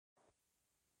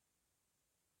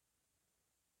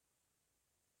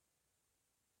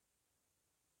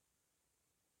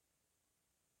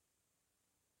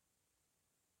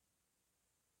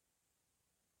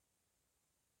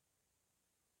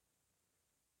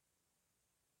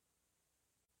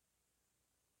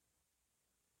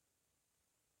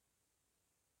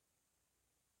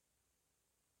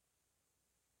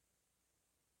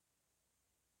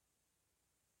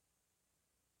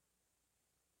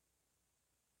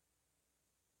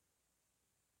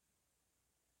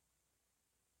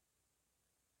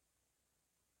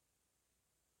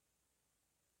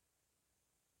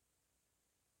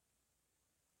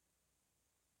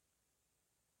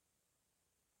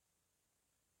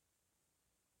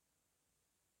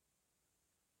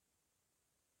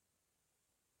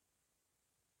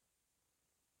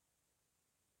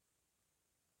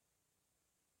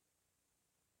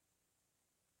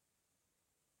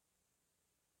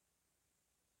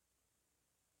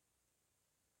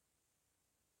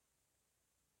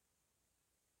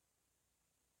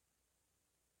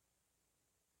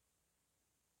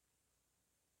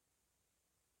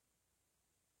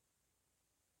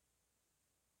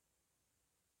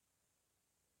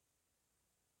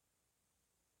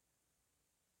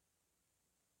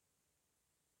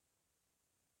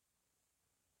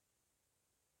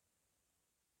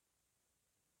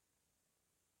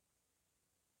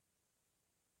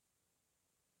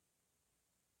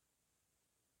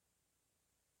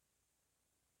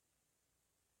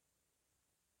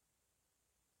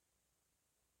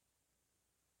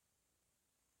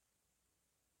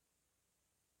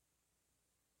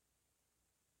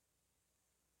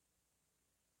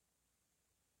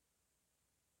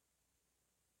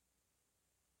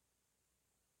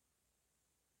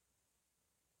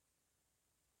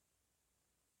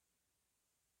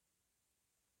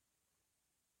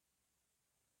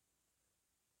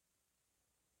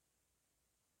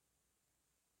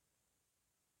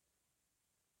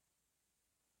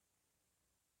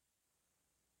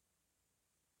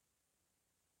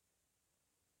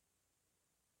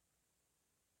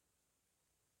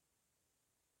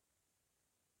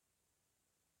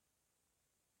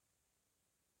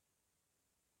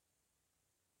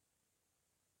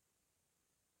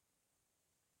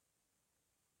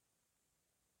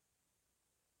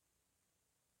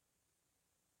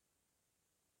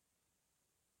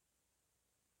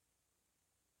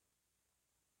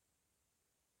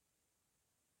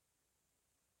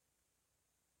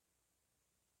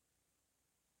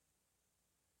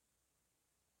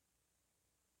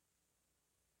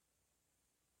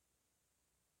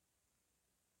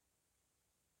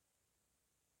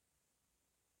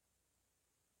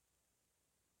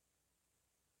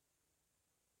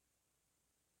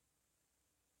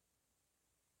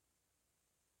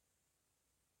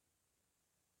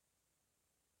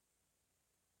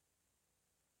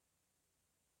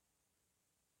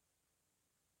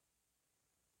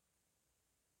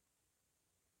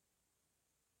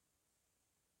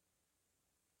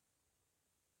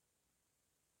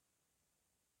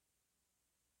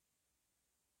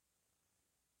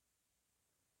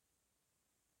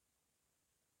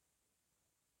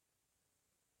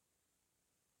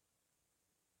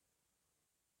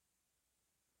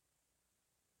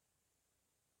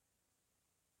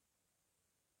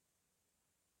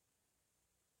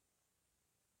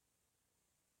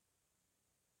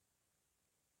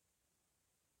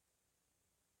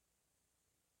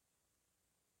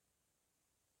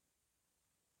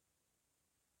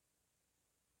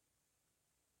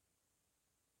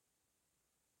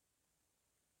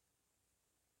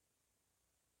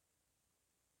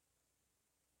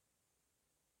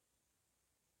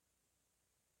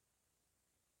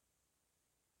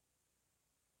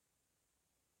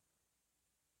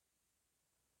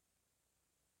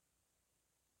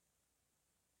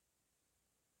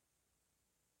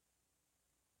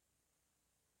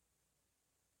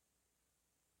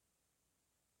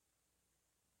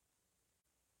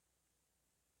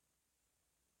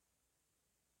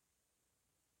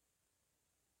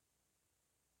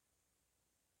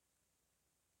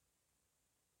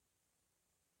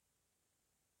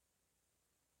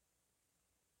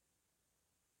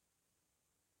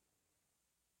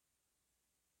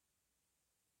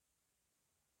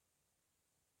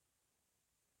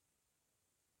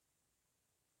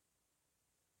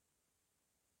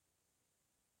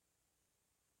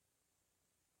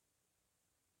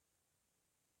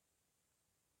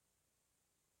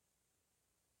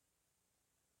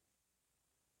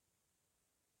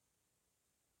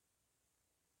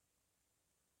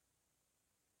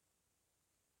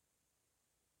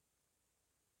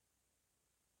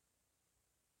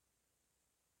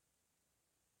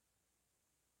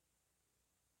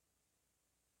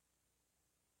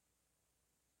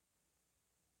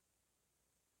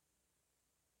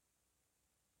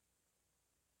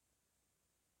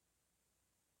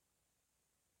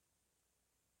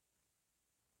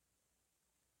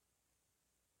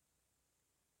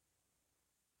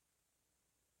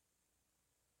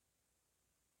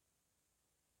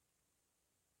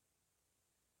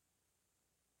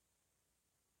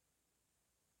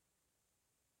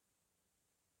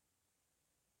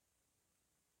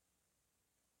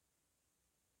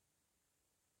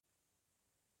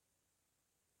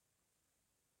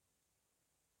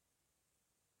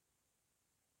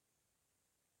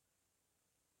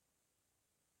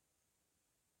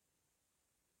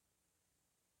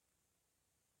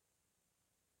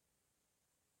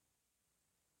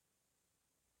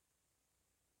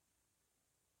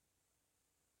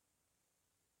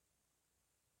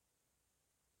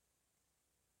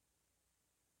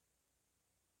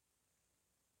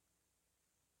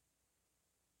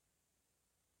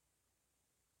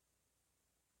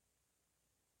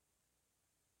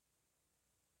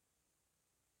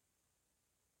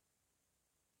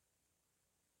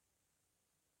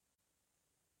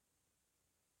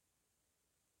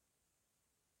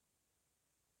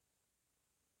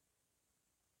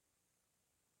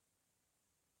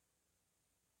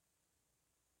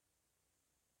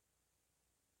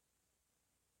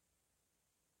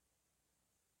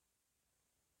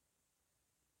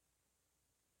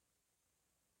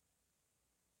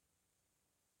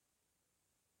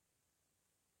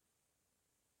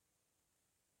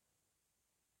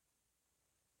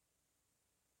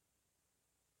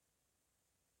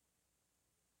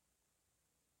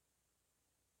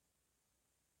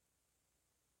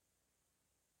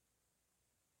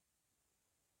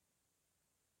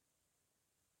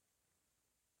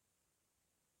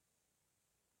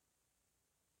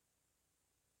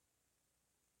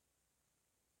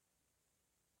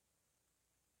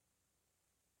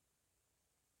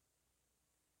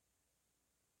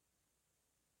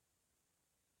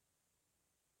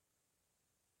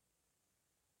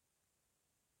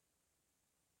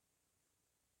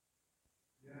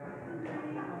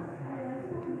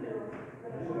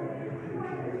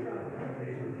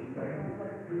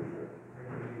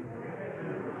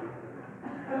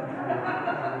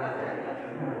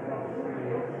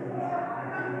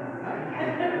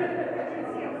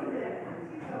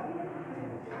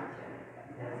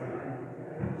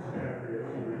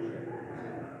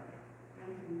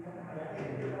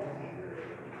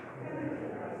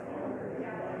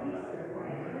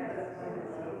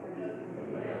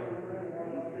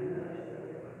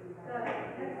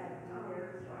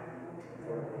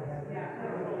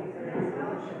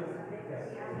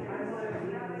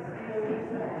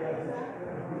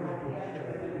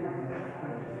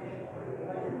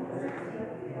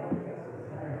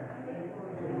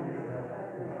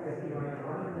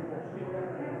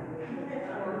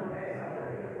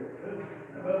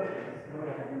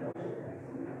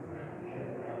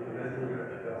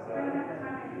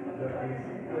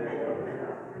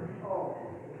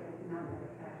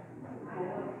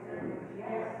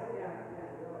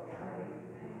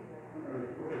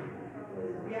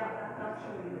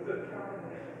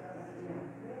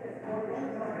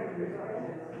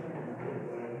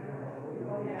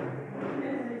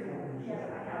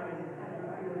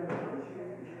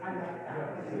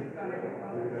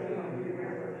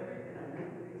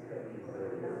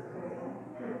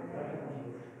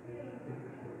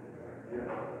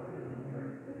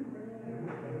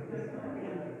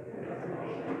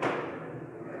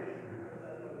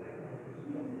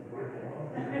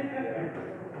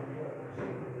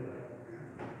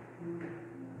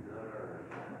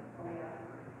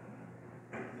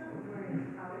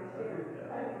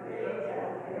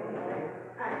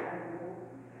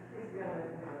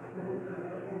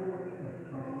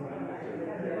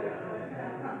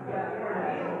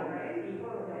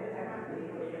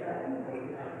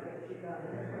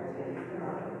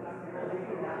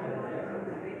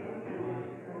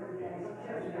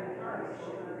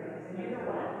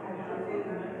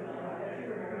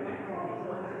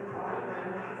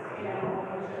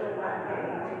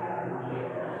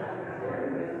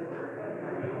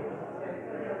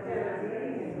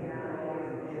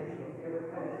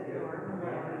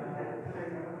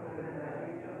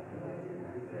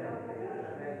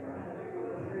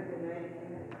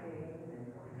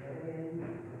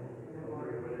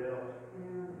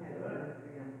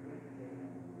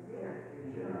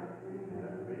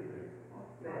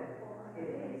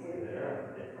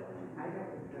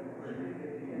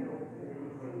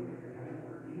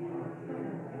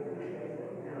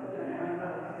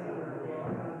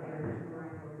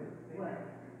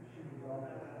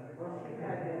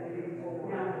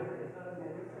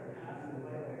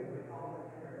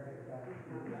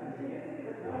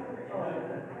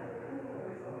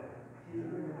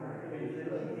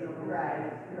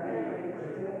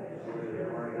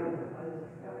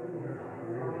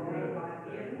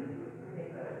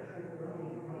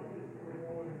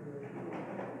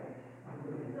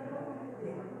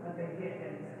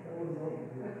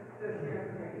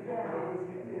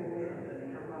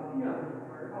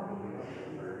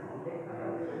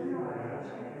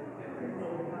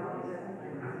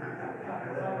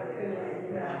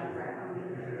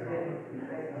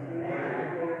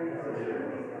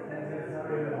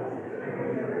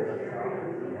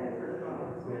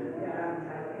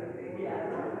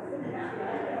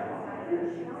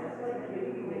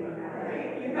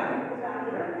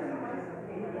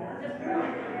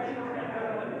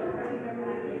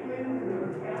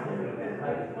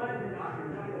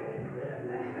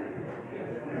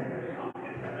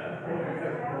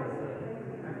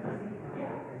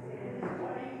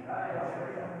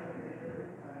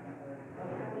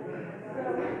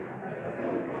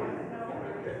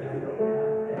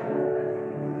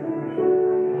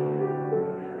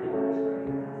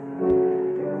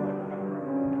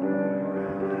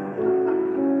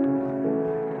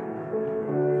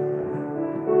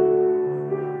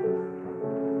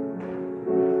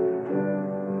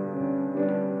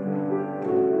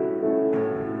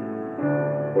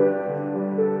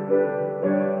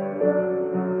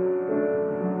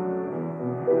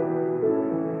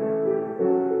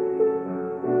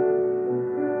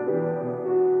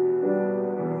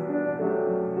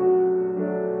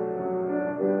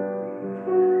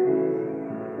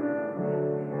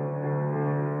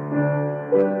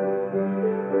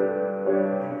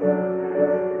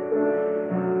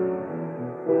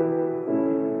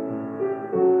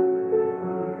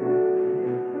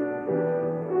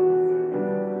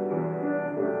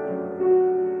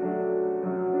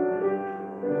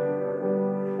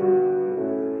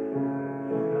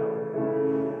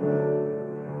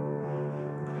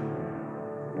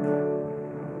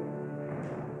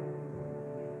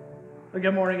Well,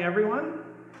 good morning, everyone.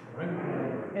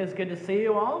 It's good to see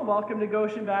you all. Welcome to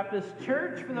Goshen Baptist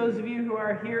Church. For those of you who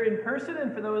are here in person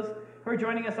and for those who are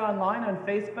joining us online on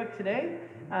Facebook today,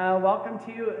 welcome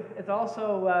to you. It's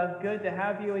also good to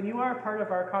have you, and you are part of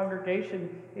our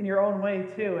congregation in your own way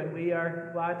too, and we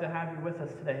are glad to have you with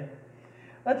us today.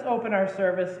 Let's open our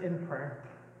service in prayer.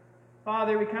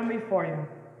 Father, we come before you,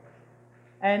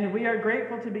 and we are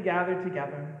grateful to be gathered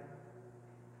together.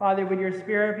 Father, would your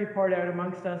Spirit be poured out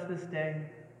amongst us this day?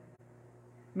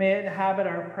 May it inhabit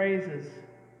our praises.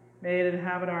 May it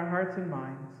inhabit our hearts and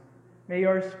minds. May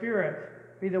your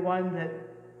Spirit be the one that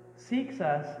seeks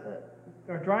us,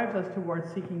 or drives us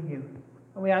towards seeking you.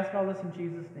 And we ask all this in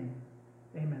Jesus' name.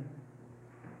 Amen.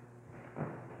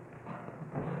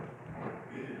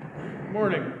 Good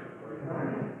morning.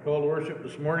 Call to worship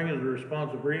this morning is a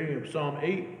responsive reading of Psalm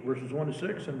 8, verses 1 to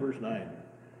 6, and verse 9.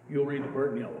 You'll read the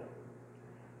part in yellow.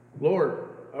 Lord,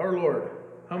 our Lord,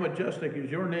 how majestic is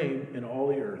your name in all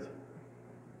the earth.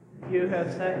 You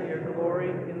have set your glory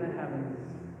in the heavens.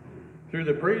 Through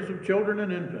the praise of children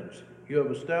and infants, you have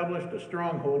established a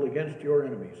stronghold against your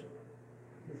enemies.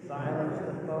 To silence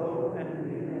the foe and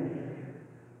the enemy.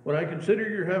 When I consider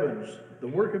your heavens, the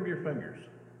work of your fingers.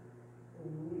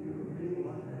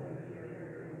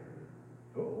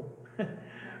 Oh.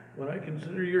 When I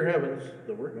consider your heavens,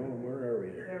 the work. Oh, where are we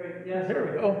here? There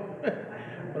we go.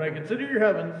 When I consider your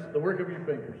heavens, the work of your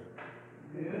fingers.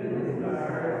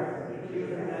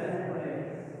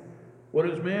 What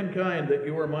is mankind that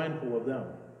you are mindful of them?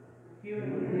 You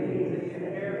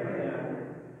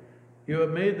have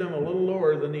made them a little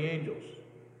lower than the angels.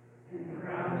 And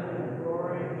crowned them with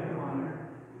glory and honor.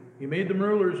 You made them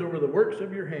rulers over the works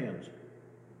of your hands.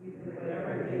 You put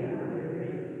everything under their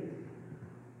feet.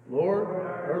 Lord,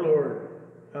 our Lord,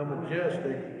 how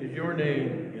majestic is your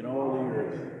name in all the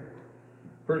earth.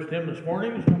 First hymn this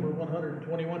morning is number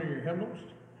 121 in your hymnals.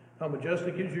 How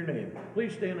majestic is your name.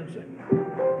 Please stand and sing.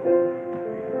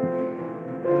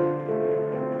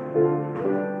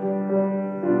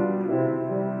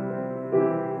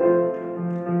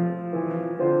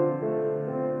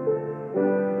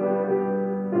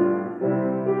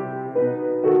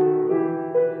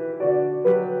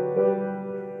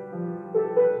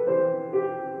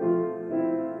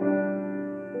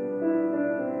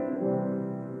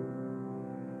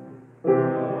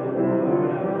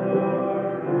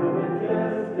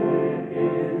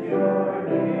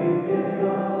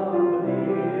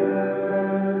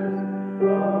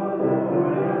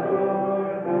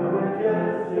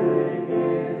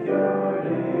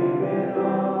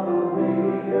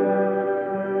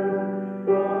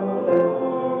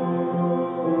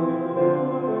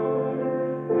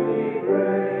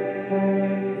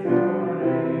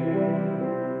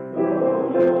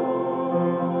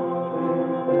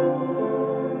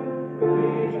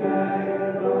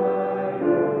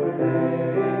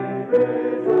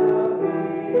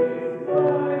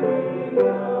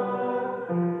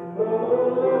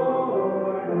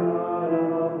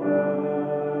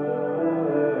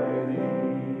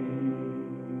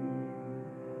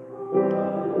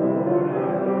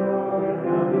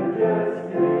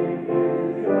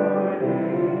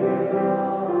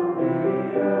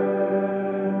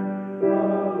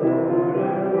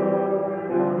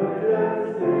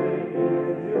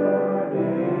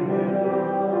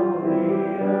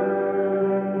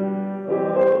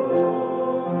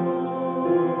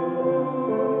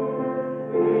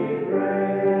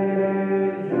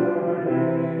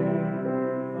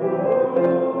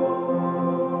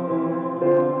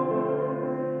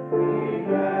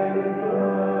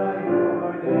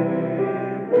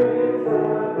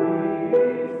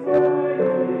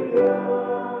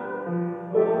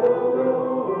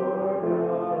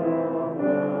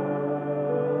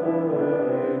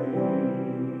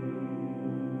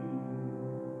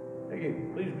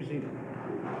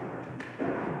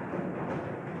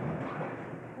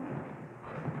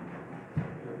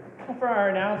 For our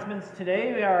announcements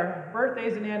today, we are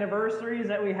birthdays and anniversaries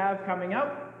that we have coming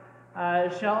up.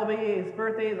 Shelby's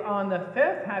birthday is on the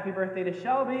 5th. Happy birthday to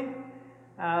Shelby.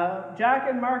 Jack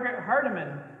and Margaret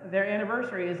Hardiman, their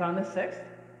anniversary is on the 6th.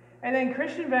 And then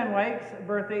Christian Van Wyck's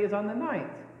birthday is on the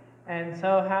 9th. And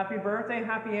so happy birthday,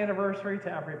 happy anniversary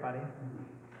to everybody.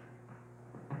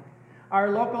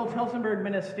 Our local Tillsonburg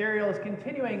Ministerial is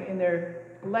continuing in their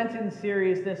Lenten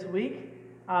series this week.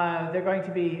 They're going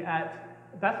to be at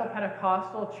Bethel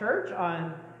Pentecostal Church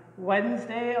on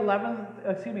Wednesday,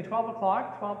 12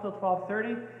 o'clock, 12 till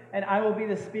 12:30, and I will be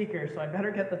the speaker, so I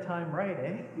better get the time right,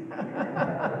 eh?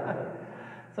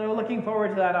 So looking forward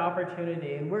to that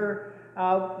opportunity. And we're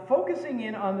focusing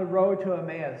in on the road to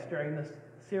Emmaus during this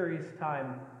series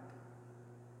time.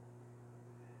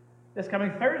 This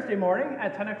coming Thursday morning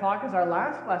at 10 o'clock is our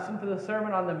last lesson for the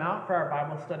Sermon on the Mount for our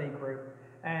Bible study group.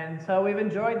 And so we've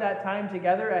enjoyed that time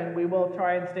together, and we will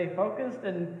try and stay focused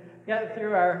and get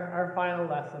through our final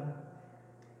lesson.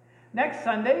 Next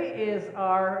Sunday is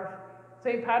our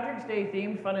St. Patrick's Day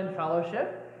themed Fun and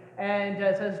Fellowship. And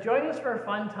it says, join us for a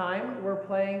fun time. We're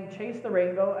playing Chase the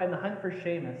Rainbow and the Hunt for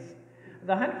Seamus.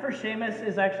 The Hunt for Seamus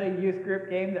is actually a youth group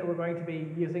game that we're going to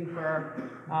be using for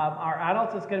our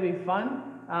adults. It's going to be fun.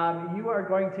 You are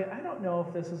going to, I don't know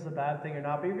if this is a bad thing or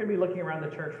not, but you're going to be looking around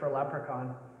the church for a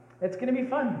leprechaun. It's going to be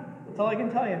fun. That's all I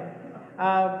can tell you.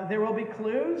 There will be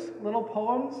clues, little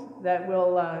poems that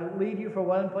will lead you from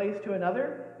one place to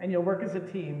another, and you'll work as a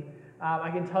team.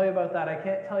 I can tell you about that. I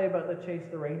can't tell you about the Chase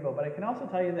the Rainbow, but I can also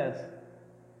tell you this.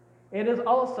 It is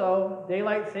also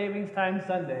Daylight Savings Time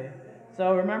Sunday,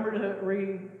 So remember to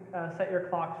reset your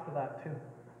clocks for that too.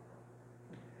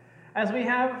 As we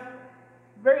have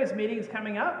various meetings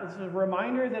coming up, this is a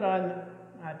reminder that on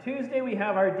Tuesday we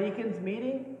have our deacons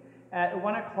meeting at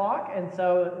 1 o'clock, and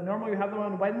so normally we have them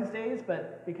on Wednesdays,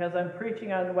 but because I'm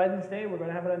preaching on Wednesday, we're going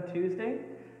to have it on Tuesday.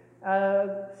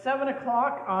 7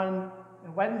 o'clock on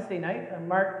Wednesday night, on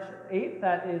March 8th,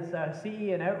 that is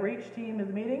CE and Outreach team is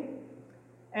meeting.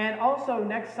 And also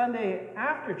next Sunday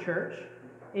after church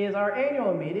is our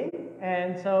annual meeting,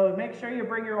 and so make sure you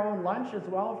bring your own lunch as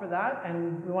well for that,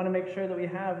 and we want to make sure that we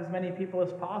have as many people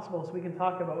as possible so we can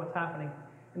talk about what's happening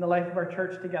in the life of our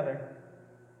church together.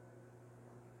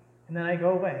 And then I go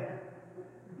away.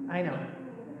 I know.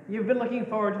 You've been looking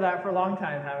forward to that for a long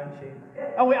time, haven't you?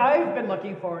 Oh, I've been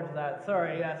looking forward to that.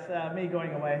 Sorry, yes, me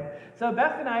going away. So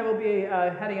Beth and I will be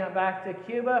heading out back to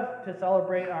Cuba to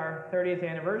celebrate our 30th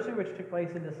anniversary, which took place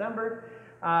in December.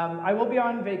 I will be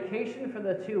on vacation for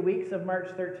the 2 weeks of March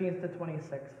 13th to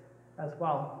 26th as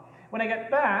well. When I get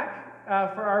back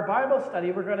for our Bible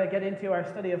study, we're going to get into our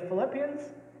study of Philippians.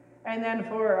 And then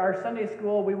for our Sunday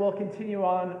school, we will continue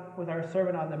on with our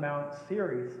Sermon on the Mount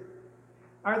series.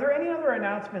 Are there any other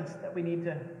announcements that we need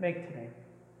to make today?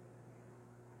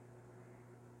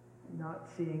 Not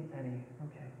seeing any.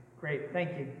 Okay, great.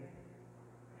 Thank you.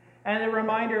 And a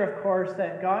reminder, of course,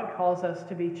 that God calls us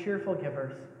to be cheerful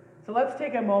givers. So let's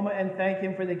take a moment and thank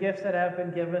Him for the gifts that have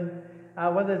been given,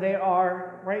 whether they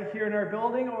are right here in our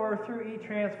building or through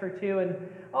e-transfer too. And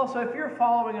also, if you're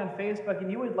following on Facebook and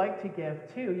you would like to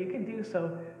give too, you can do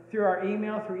so through our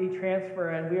email, through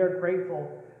e-transfer, and we are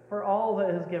grateful for all that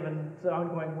is given to the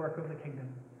ongoing work of the kingdom.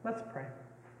 Let's pray.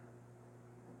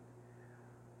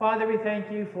 Father, we thank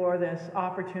you for this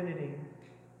opportunity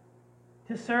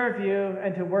to serve you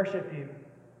and to worship you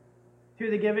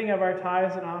through the giving of our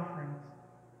tithes and offerings.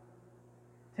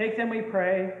 Take them, we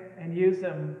pray, and use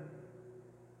them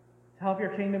to help your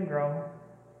kingdom grow,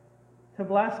 to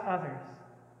bless others,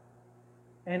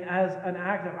 and as an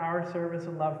act of our service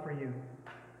and love for you.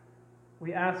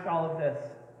 We ask all of this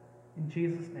in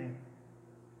Jesus' name.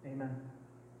 Amen.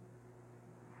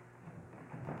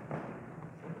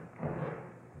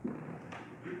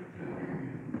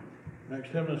 Next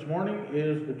hymn this morning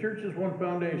is The Church is One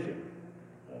Foundation.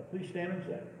 Please stand and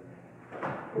sing.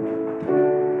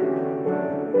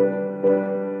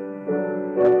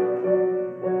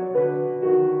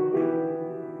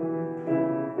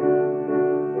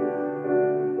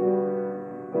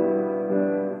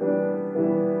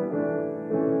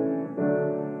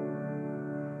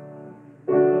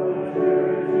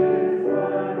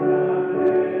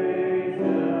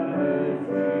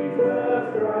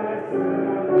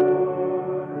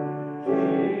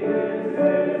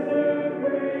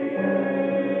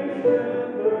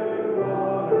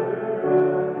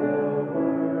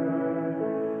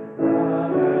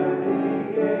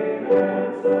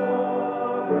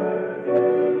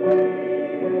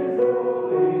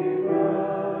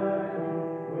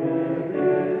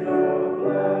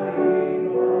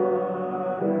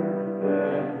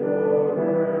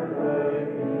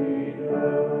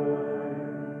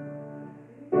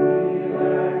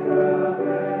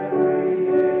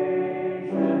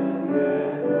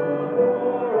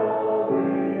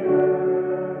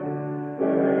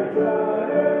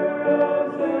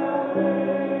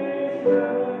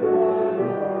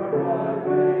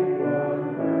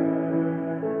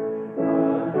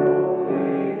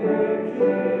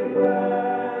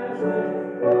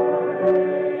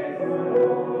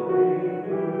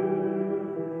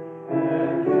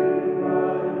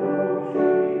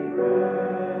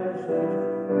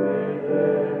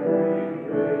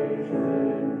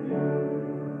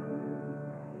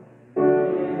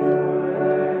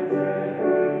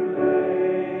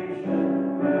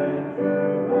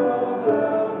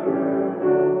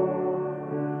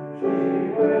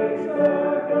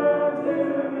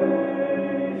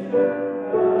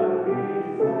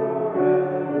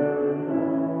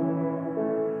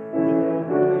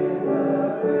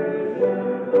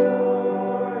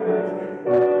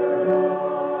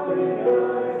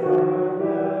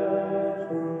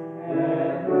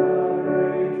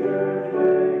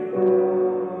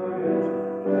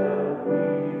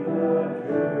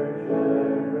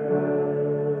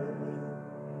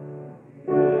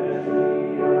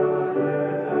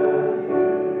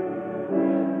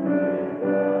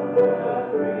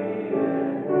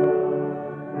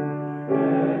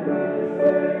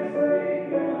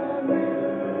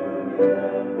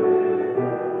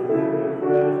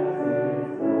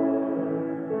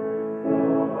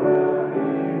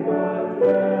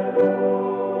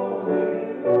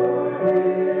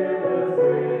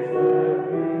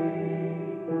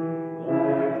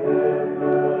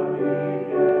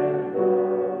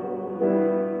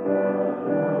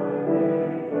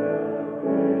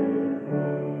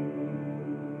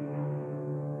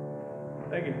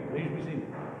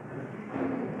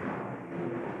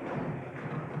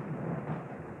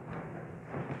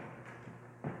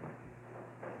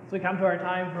 So we come to our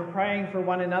time for praying for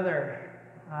one another.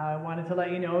 I wanted to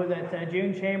let you know that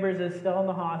June Chambers is still in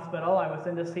the hospital. I was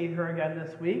in to see her again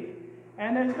this week.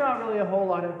 And there's not really a whole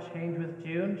lot of change with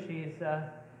June. She's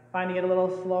finding it a little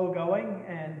slow going.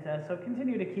 And so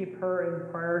continue to keep her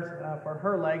in prayers for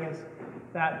her leg as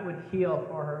that would heal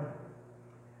for her.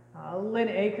 Lynn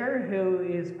Aker, who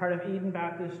is part of Eden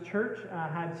Baptist Church,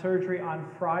 had surgery on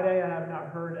Friday. I have not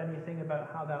heard anything about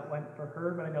how that went for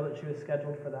her, but I know that she was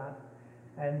scheduled for that.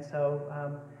 And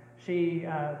so it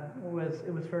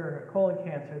was for colon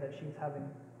cancer that she's having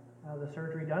the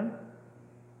surgery done.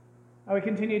 We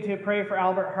continue to pray for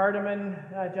Albert Hardiman,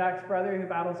 Jack's brother, who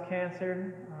battles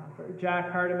cancer, for Jack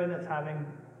Hardiman that's having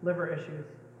liver issues.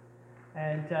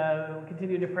 And we'll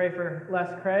continue to pray for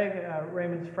Les Craig,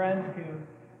 Raymond's friend,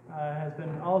 who has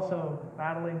been also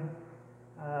battling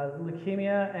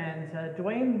leukemia. And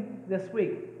Dwayne this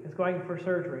week is going for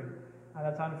surgery.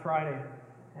 That's on Friday.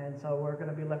 And so we're going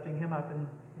to be lifting him up in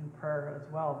prayer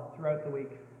as well throughout the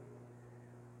week.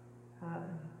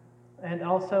 And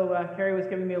also, Carrie was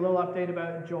giving me a little update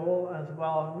about Joel as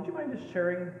well. Would you mind just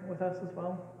sharing with us as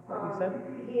well what you said?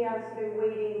 He has been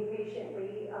waiting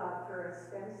patiently for a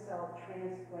stem cell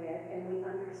transplant, and we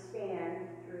understand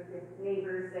through the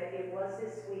neighbors that it was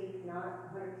this week, not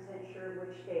 100% sure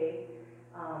which day.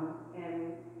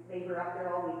 And they were up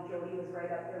there all week. Jody was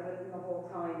right up there with them the whole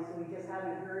time, so we just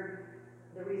haven't heard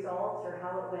the results or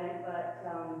how it went, but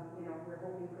we're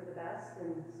hoping for the best,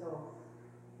 and so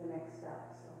the next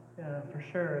step. So. Yeah, for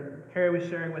sure. And Carrie was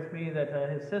sharing with me that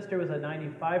his sister was a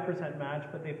 95% match,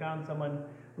 but they found someone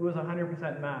who was a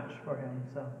 100% match for him.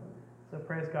 So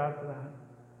praise God for that.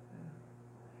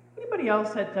 Anybody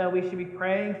else that we should be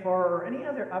praying for, or any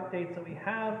other updates that we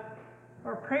have,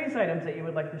 or praise items that you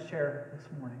would like to share this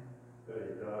morning?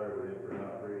 Your daughter went in for an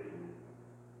operation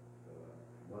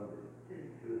Monday,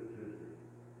 Tuesday,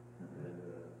 and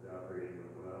the operation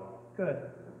went well. Good.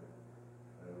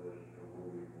 I was a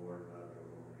whole week more, not for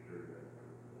sure that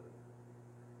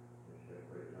it's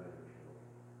a great time.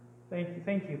 So.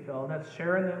 Thank you, Phil. That's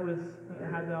Sharon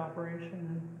that had the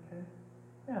operation. Okay.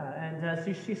 Yeah,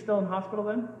 and she's still in hospital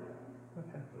then?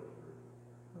 Okay.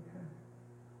 Okay.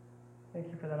 Thank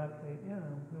you for that update. Yeah,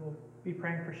 we will be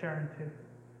praying for Sharon too.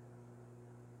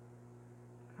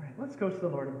 All right, let's go to the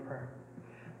Lord in prayer.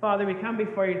 Father, we come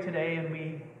before you today and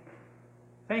we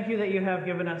thank you that you have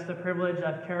given us the privilege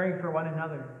of caring for one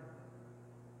another,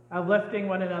 of lifting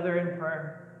one another in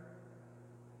prayer,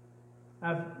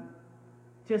 of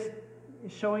just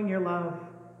showing your love.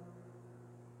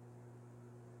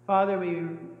 Father, we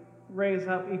raise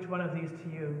up each one of these to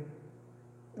you,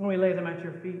 and we lay them at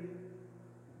your feet.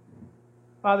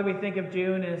 Father, we think of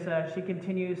June as she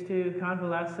continues to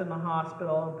convalesce in the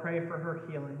hospital and pray for her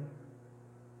healing.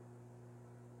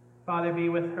 Father, be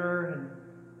with her and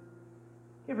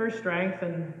give her strength,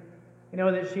 and we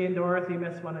know that she and Dorothy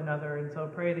miss one another, and so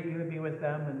pray that you would be with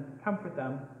them and comfort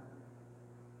them.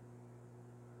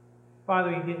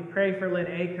 Father, we pray for Lynn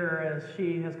Aker as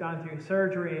she has gone through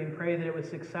surgery and pray that it was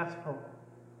successful.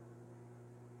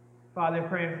 Father,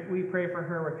 we pray for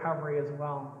her recovery as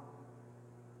well.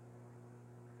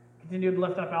 Continue to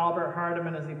lift up Albert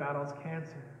Hardiman as he battles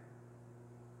cancer.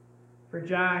 For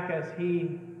Jack as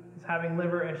he is having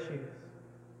liver issues.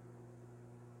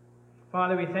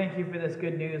 Father, we thank you for this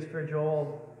good news for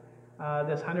Joel,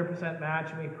 this 100%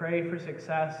 match, and we pray for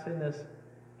success in this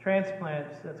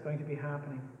transplant that's going to be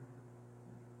happening.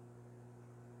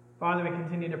 Father, we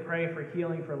continue to pray for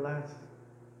healing for Les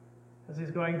as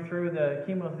he's going through the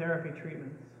chemotherapy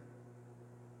treatments.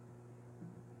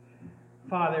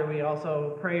 Father, we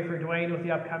also pray for Dwayne with the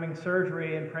upcoming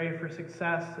surgery and pray for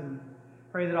success and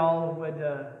pray that all would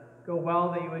go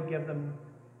well, that you would give them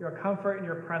your comfort and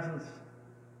your presence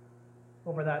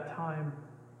over that time.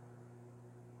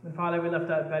 And Father, we lift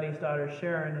up Betty's daughter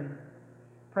Sharon and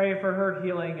pray for her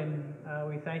healing, and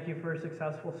we thank you for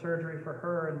successful surgery for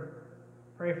her and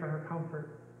pray for her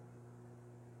comfort.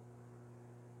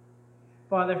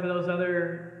 Father, for those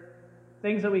other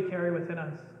things that we carry within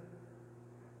us,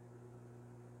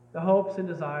 the hopes and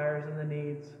desires and the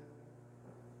needs,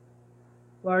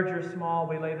 large or small,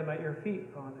 we lay them at your feet,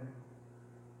 Father.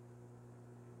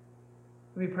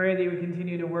 We pray that you would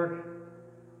continue to work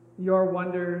your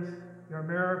wonders, your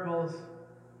miracles,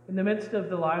 in the midst of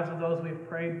the lives of those we've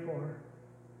prayed for.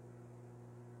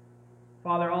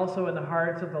 Father, also in the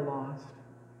hearts of the lost,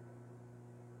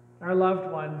 our loved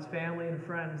ones, family and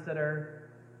friends that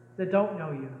don't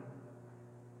know you,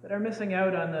 that are missing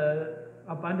out on the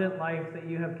abundant life that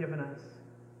you have given us.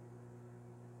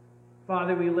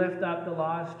 Father, we lift up the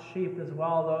lost sheep as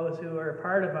well, those who are a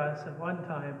part of us at one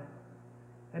time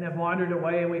and have wandered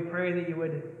away, and we pray that you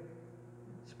would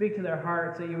speak to their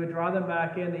hearts, that you would draw them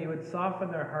back in, that you would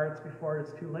soften their hearts before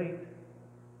it's too late.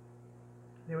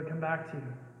 They would come back to you.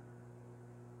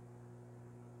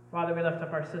 Father, we lift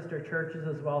up our sister churches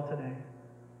as well today.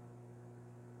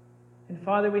 And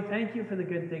Father, we thank you for the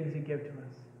good things you give to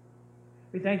us.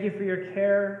 We thank you for your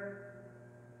care,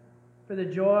 for the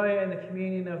joy and the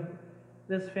communion of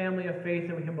this family of faith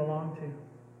that we can belong to.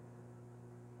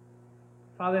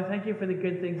 Father, thank you for the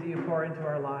good things that you pour into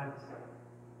our lives,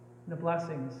 and the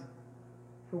blessings,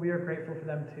 for we are grateful for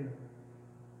them too.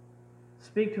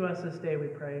 Speak to us this day, we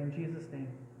pray, in Jesus' name.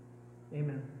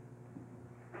 Amen.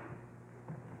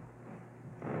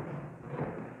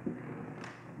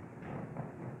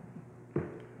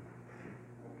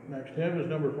 Next hymn is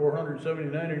number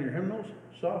 479 in your hymnals,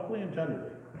 Softly and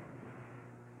Tenderly.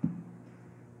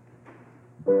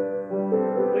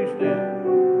 Please stand.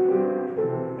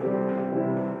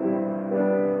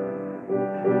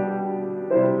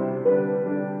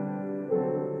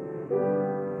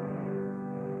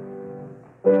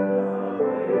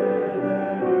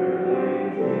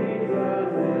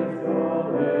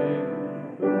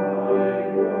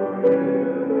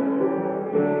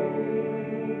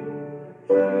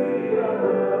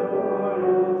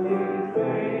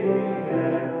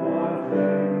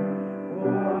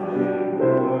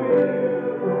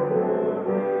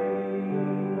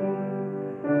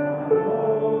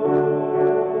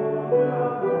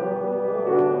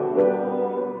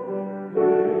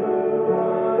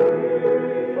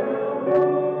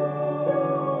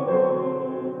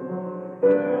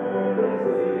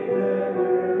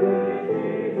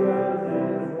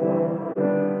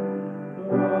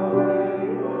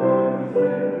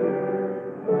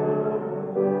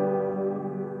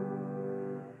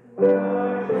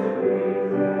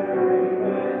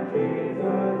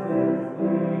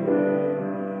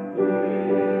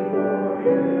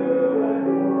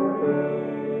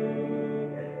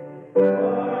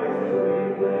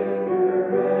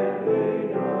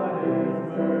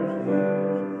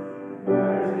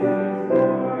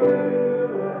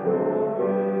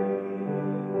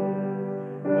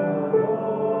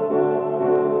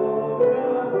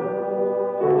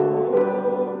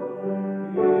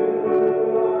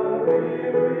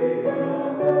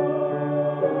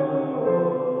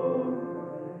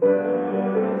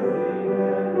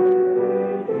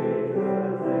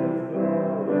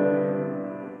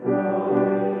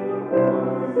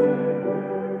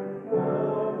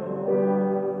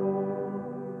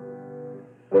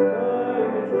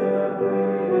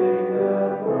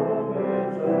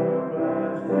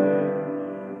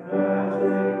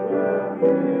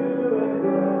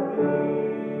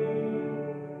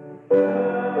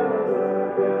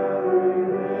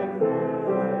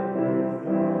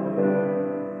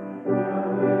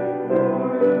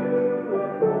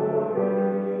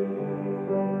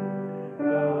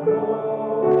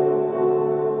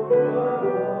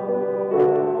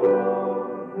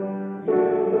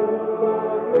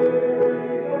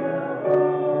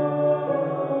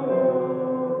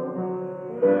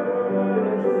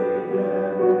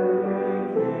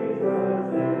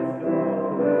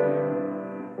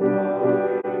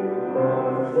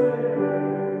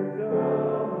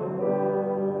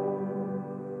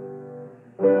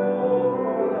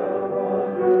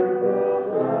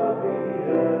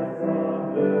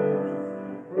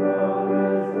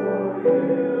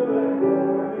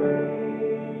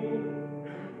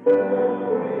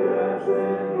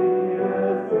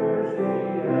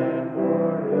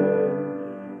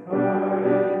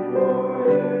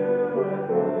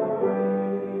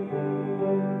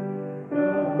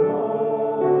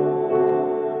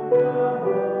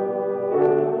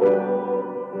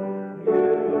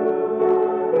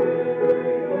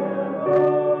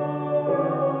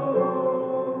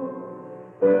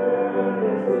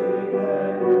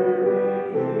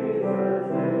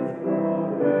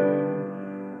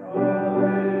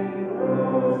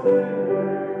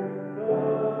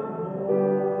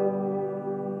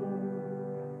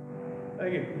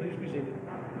 Thank you. Please be seated.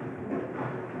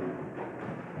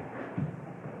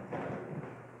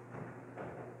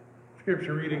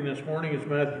 Scripture reading this morning is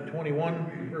Matthew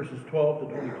 21, verses 12 to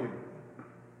 22.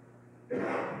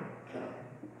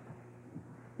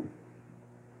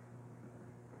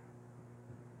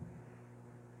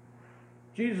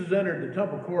 Jesus entered the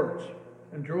temple courts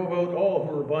and drove out all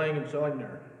who were buying and selling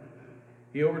there.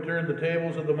 He overturned the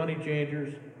tables of the money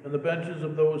changers and the benches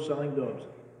of those selling doves.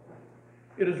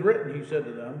 "It is written," he said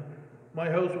to them,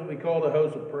 "My house will be called a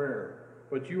house of prayer,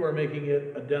 but you are making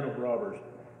it a den of robbers."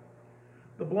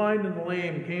 The blind and the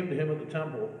lame came to him at the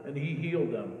temple, and he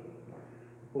healed them.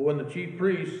 But when the chief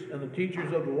priests and the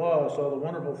teachers of the law saw the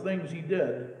wonderful things he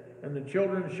did, and the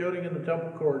children shouting in the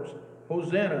temple courts,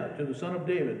 "Hosanna to the Son of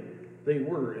David," they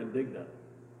were indignant.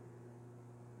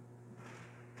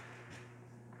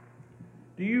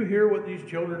 "Do you hear what these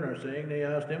children are saying?" they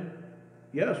asked him.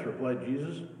 "Yes," replied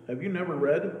Jesus. "Have you never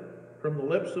read? From the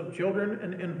lips of children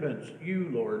and infants, you,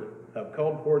 Lord, have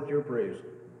called forth your praise."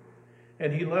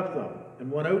 And he left them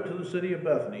and went out to the city of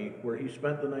Bethany, where he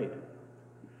spent the night.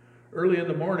 Early in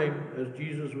the morning, as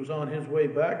Jesus was on his way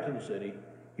back to the city,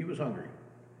 he was hungry.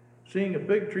 Seeing a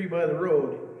fig tree by the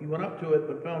road, he went up to it,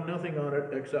 but found nothing on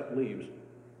it except leaves.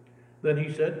 Then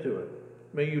he said to it,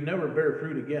 "May you never bear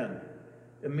fruit again."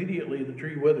 Immediately the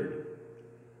tree withered.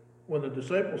 When the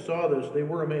disciples saw this, they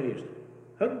were amazed.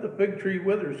 "How did the fig tree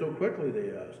wither so quickly?"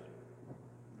 they asked.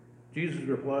 Jesus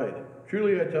replied,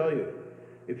 "Truly I tell you,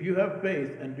 if you have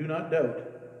faith and do not doubt,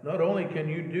 not only can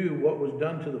you do what was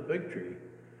done to the fig tree,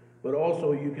 but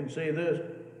also you can say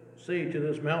to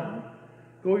this mountain,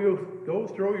 go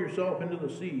throw yourself into the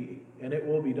sea, and it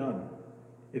will be done.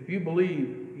 If you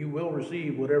believe, you will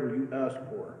receive whatever you ask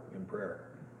for in prayer."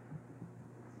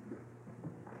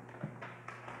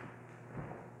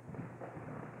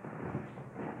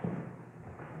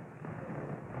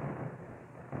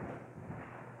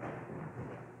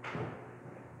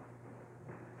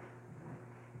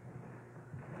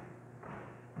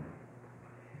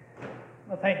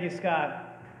 Well, thank you, Scott.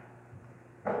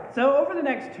 So over the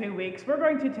next 2 weeks, we're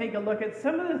going to take a look at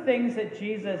some of the things that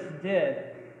Jesus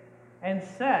did and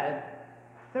said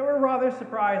that were rather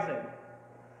surprising.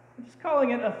 I'm just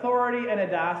calling it authority and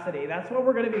audacity. That's what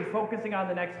we're going to be focusing on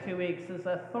the next 2 weeks, is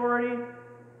authority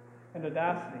and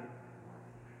audacity.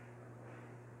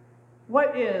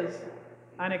 What is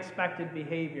unexpected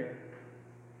behavior?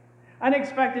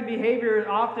 Unexpected behavior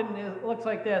often looks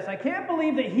like this: "I can't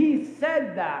believe that he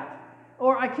said that,"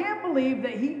 or "I can't believe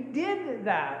that he did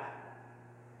that."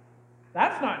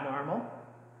 That's not normal.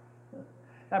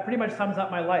 That pretty much sums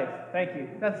up my life. Thank you.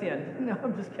 That's the end. No,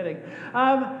 I'm just kidding.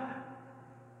 I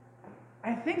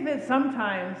think that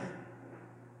sometimes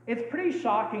it's pretty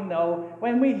shocking, though,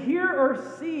 when we hear or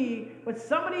see what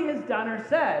somebody has done or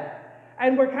said,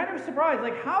 and we're kind of surprised,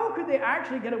 like, how could they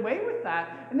actually get away with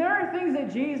that? And there are things that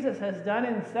Jesus has done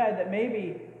and said that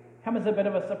maybe come as a bit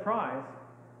of a surprise.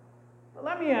 But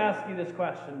let me ask you this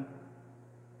question.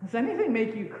 Does anything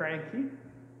make you cranky?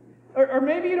 Or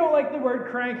maybe you don't like the word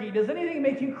cranky. Does anything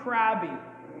make you crabby?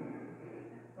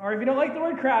 Or if you don't like the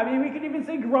word crabby, we could even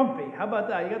say grumpy. How about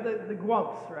that? You got the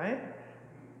gwumps, right?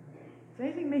 Does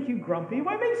anything make you grumpy?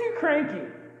 What makes you cranky?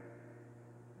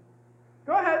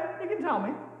 Go ahead. You can tell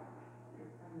me.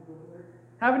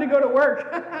 Having to go to work.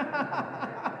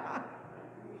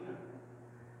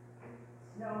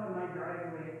 Snow in my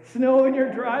driveway. Snow in your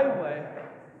driveway.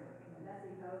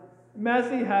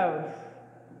 Messy house. Messy house.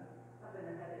 Having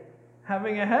a headache.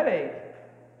 Having a headache.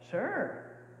 Sure.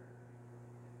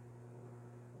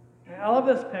 I love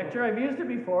this picture. I've used it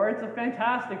before. It's a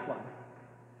fantastic one.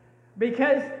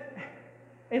 Because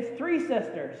it's three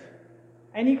sisters.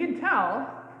 And you can tell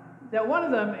that one of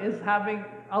them is having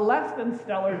a less than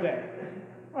stellar day.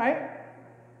 Right?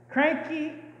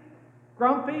 Cranky,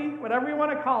 grumpy, whatever you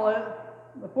want to call it.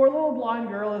 The poor little blonde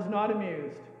girl is not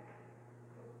amused.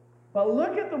 But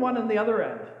look at the one on the other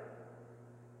end.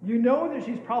 You know that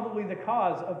she's probably the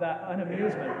cause of that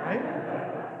unamusement, right?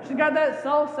 She's got that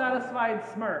self-satisfied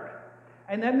smirk.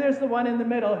 And then there's the one in the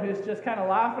middle who's just kind of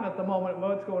laughing at the moment at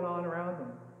what's going on around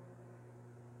them.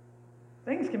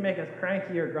 Things can make us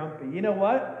cranky or grumpy. You know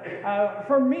what?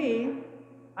 For me,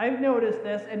 I've noticed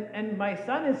this, and my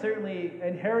son has certainly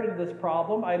inherited this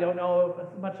problem. I don't know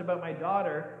much about my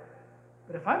daughter.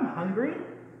 But if I'm hungry,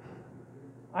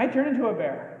 I turn into a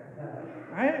bear.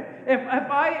 Right?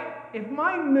 If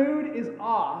my mood is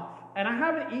off and I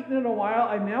haven't eaten in a while,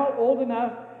 I'm now old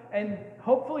enough and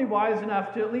hopefully wise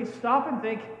enough to at least stop and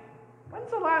think,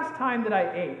 when's the last time that I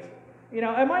ate? You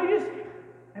know, have you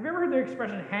ever heard the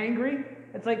expression hangry?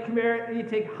 It's like, you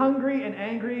take hungry and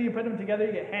angry, you put them together,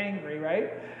 you get hangry,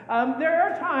 right? There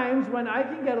are times when I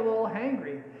can get a little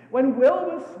hangry. When Will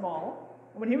was small,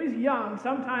 when he was young,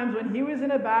 sometimes when he was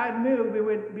in a bad mood, we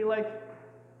would be like,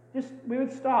 we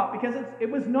would stop, because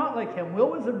it was not like him. Will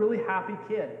was a really happy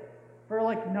kid for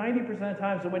like 90% of the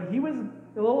time. So when he was a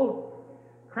little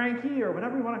cranky or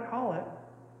whatever you want to call it,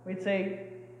 we'd say,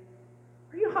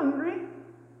 "Are you hungry?"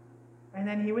 And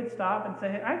then he would stop and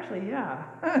say, "Actually, yeah."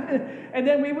 And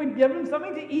then we would give him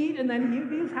something to eat, and then he'd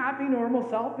be his happy, normal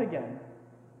self again.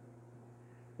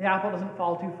 The apple doesn't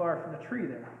fall too far from the tree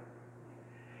there.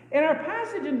 In our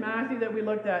passage in Matthew that we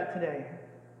looked at today,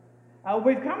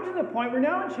 we've come to the point, we're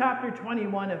now in chapter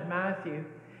 21 of Matthew,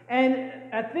 and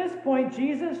at this point,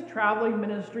 Jesus' traveling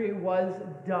ministry was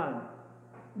done.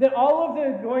 That all of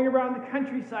the going around the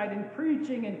countryside and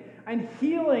preaching and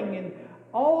healing and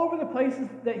all over the places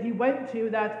that he went to,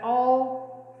 that's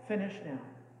all finished now.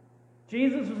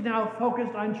 Jesus was now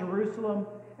focused on Jerusalem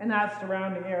and that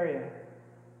surrounding area.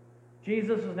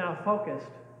 Jesus was now focused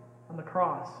on the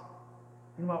cross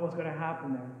and what was going to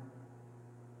happen there.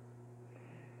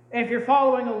 If you're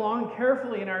following along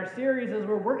carefully in our series as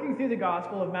we're working through the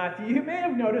Gospel of Matthew, you may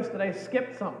have noticed that I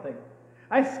skipped something.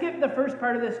 I skipped the first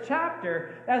part of this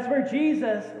chapter. That's where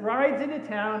Jesus rides into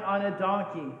town on a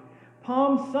donkey.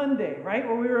 Palm Sunday, right?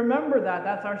 Well, we remember that.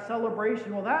 That's our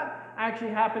celebration. Well, that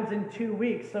actually happens in 2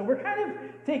 weeks. So we're kind of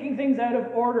taking things out of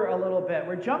order a little bit.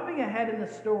 We're jumping ahead in the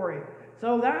story.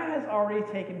 So that has already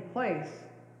taken place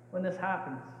when this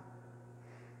happens.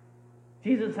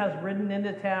 Jesus has ridden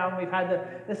into town. We've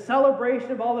had the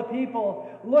celebration of all the people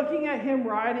looking at him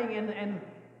riding, and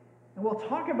we'll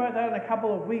talk about that in a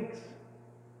couple of weeks.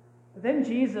 But then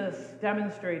Jesus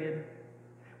demonstrated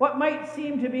what might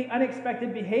seem to be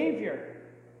unexpected behavior.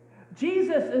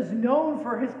 Jesus is known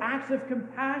for his acts of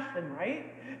compassion, right?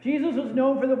 Jesus was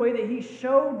known for the way that he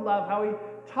showed love, how he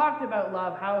talked about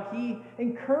love, how he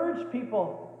encouraged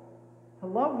people to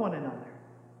love one another.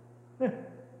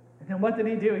 And then what did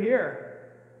he do here?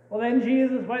 Well, then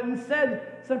Jesus went and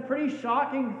said some pretty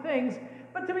shocking things.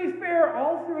 But to be fair,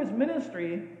 all through his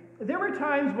ministry, there were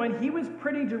times when he was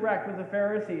pretty direct with the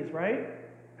Pharisees, right?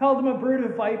 Called them a brood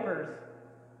of vipers.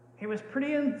 He was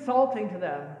pretty insulting to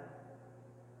them.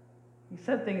 He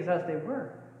said things as they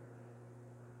were.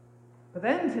 But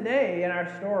then today in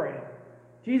our story,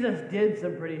 Jesus did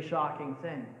some pretty shocking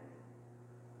things.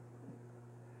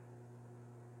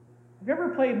 Have you ever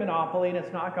played Monopoly and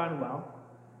it's not gone well?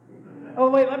 Oh,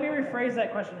 wait, let me rephrase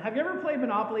that question. Have you ever played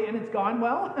Monopoly and it's gone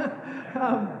well?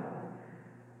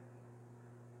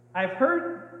 I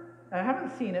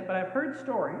haven't seen it, but I've heard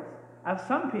stories of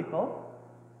some people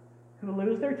who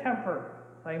lose their temper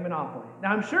playing Monopoly.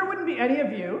 Now, I'm sure it wouldn't be any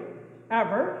of you,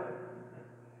 ever.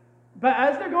 But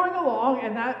as they're going along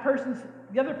and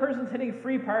the other person's hitting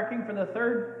free parking for the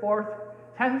 3rd, 4th,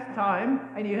 10th time,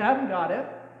 and you haven't got it,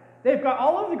 they've got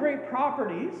all of the great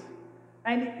properties,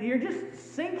 and you're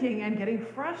just sinking and getting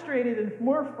frustrated and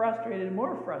more frustrated and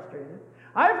more frustrated.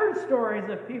 I've heard stories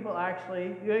of people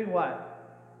actually doing what?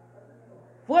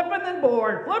 Flipping the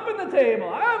board, flipping the table.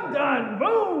 I'm done.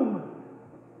 Boom.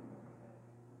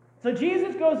 So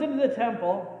Jesus goes into the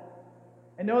temple,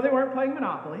 and no, they weren't playing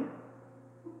Monopoly,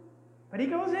 but he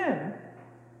goes in,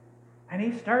 and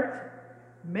he starts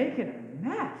making a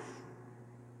mess.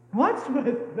 What's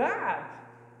with that?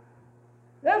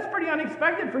 That's pretty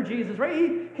unexpected for Jesus,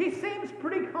 right? He seems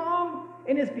pretty calm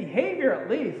in his behavior, at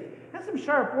least. Has some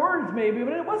sharp words, maybe,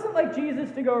 but it wasn't like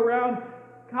Jesus to go around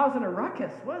causing a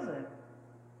ruckus, was it?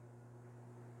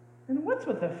 And what's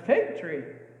with the fig tree?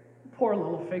 Poor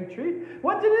little fig tree.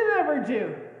 What did it ever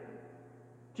do?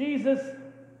 Jesus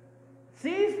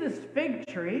sees this fig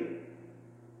tree,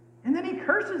 and then he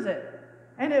curses it,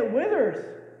 and it withers.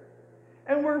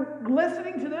 And we're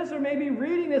listening to this or maybe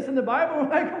reading this in the Bible, and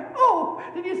we're like, oh,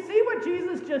 did you see what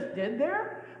Jesus just did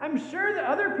there? I'm sure that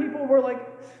other people were like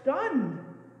stunned.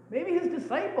 Maybe his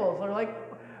disciples are like,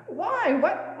 why?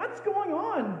 What's going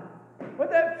on?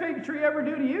 What'd that fig tree ever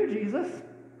do to you, Jesus?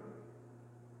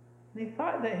 They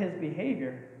thought that his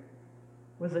behavior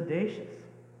was audacious.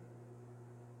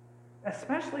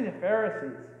 Especially the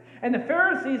Pharisees. And the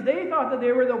Pharisees, they thought that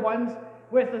they were the ones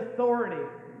with authority.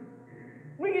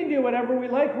 We can do whatever we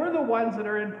like. We're the ones that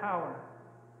are in power.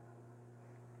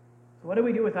 So what do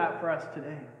we do with that for us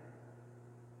today?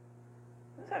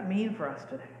 What does that mean for us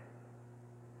today?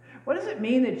 What does it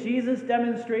mean that Jesus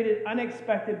demonstrated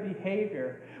unexpected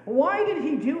behavior? Why did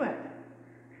he do it?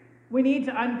 We need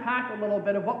to unpack a little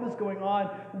bit of what was going on.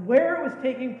 Where it was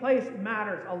taking place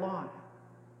matters a lot.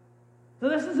 So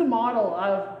this is a model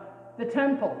of the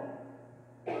temple.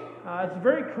 It's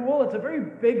very cool. It's a very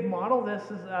big model. This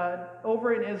is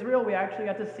over in Israel. We actually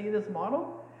got to see this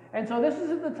model. And so this is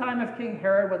at the time of King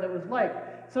Herod, what it was like.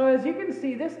 So as you can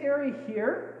see, this area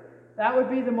here, that would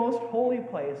be the most holy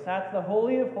place. That's the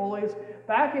Holy of Holies.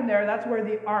 Back in there, that's where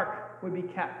the ark would be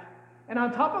kept. And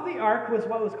on top of the ark was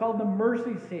what was called the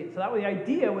mercy seat. So that was the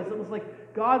idea was it was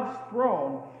like God's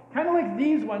throne. Kind of like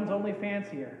these ones, only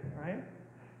fancier, right?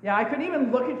 Yeah, I couldn't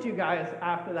even look at you guys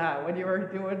after that when you were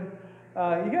doing...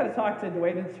 you got to talk to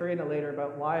Dwayne and Serena later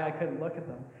about why I couldn't look at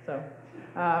them. So,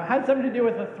 had something to do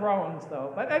with the thrones,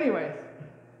 though. But anyways,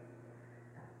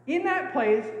 in that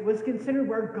place was considered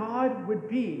where God would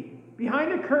be,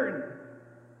 behind a curtain.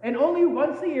 And only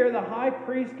once a year the high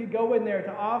priest could go in there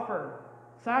to offer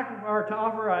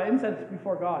incense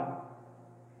before God.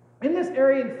 In this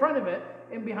area in front of it,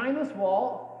 and behind this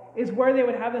wall, is where they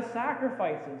would have the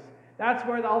sacrifices. That's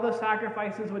where all the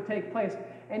sacrifices would take place.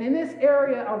 And in this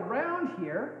area around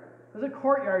here, there's a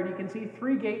courtyard. You can see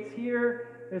 3 gates here.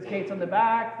 There's gates on the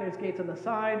back. There's gates on the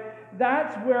side.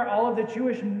 That's where all of the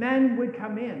Jewish men would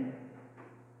come in.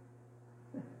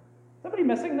 Somebody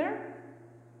missing there?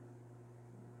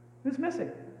 Who's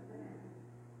missing?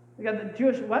 We got the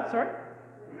Jewish, what, sorry?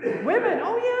 Women,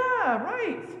 oh yeah,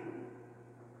 right.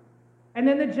 And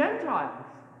then the Gentiles.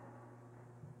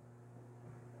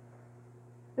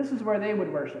 This is where they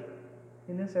would worship,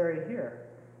 in this area here.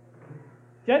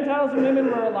 Gentiles and women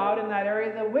were allowed in that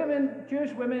area. The women,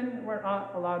 Jewish women, were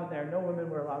not allowed in there. No women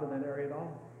were allowed in that area at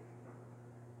all.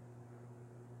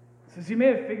 So as you may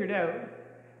have figured out,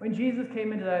 when Jesus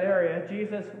came into that area,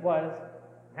 Jesus was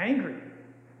angry.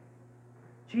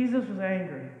 Jesus was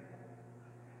angry.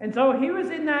 And so he was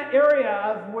in that area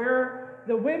of where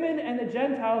the women and the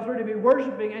Gentiles were to be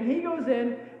worshiping, and he goes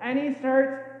in and he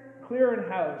starts clearing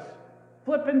house,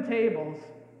 flipping tables,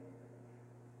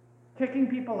 kicking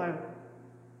people out.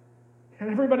 And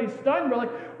everybody's stunned. We're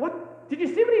like, what? Did you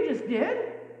see what he just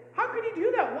did? How could he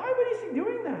do that? Why would he be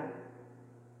doing that?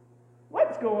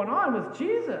 What's going on with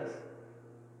Jesus?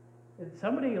 Did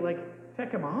somebody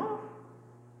pick him off?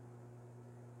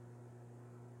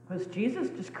 Was Jesus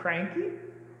just cranky?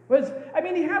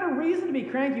 He had a reason to be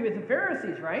cranky with the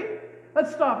Pharisees, right?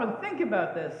 Let's stop and think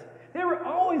about this. They were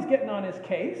always getting on his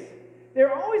case. They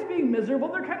were always being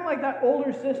miserable. They're kind of like that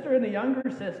older sister and the younger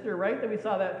sister, right? That we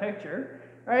saw that picture.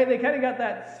 Right? They kind of got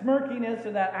that smirkiness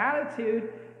or that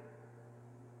attitude.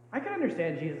 I can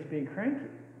understand Jesus being cranky.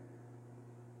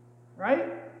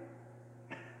 Right?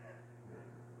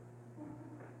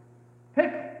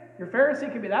 Pick. Your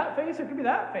Pharisee could be that face or it could be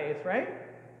that face, right?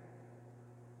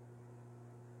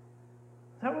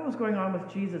 Is that what was going on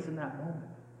with Jesus in that moment?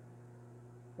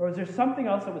 Or was there something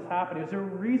else that was happening? Was there a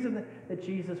reason that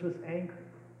Jesus was angry?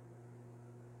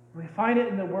 We find it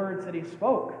in the words that he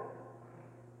spoke.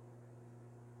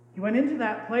 He went into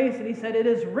that place and he said, "It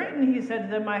is written," he said to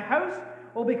them, "my house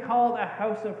will be called a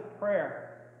house of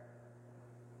prayer."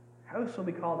 House will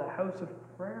be called a house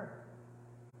of prayer.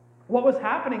 What was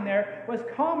happening there was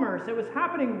commerce. It was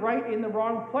happening right in the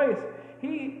wrong place.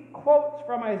 He quotes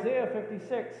from Isaiah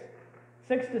 56,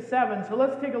 6-7. So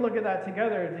let's take a look at that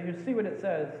together. You see what it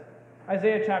says.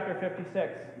 Isaiah chapter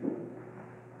 56.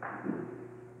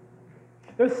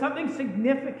 There's something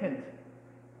significant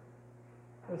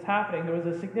that was happening. There was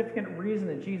a significant reason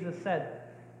that Jesus said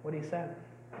what he said.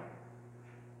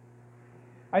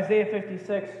 Isaiah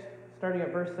 56, starting at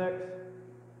verse 6.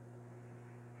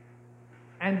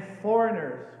 "And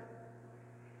foreigners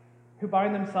who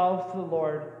bind themselves to the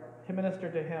Lord to minister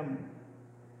to him,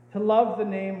 to love the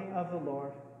name of the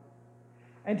Lord,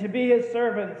 and to be his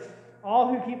servants, all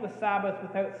who keep the Sabbath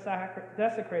without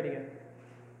desecrating it,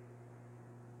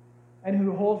 and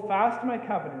who hold fast to my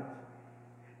covenant,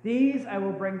 these I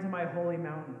will bring to my holy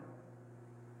mountain."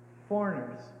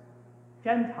 Foreigners,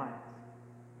 Gentiles.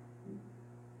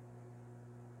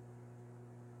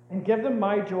 "And give them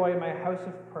my joy in my house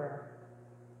of prayer.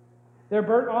 Their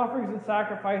burnt offerings and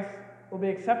sacrifice will be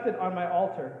accepted on my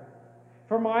altar.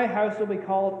 For my house will be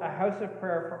called a house of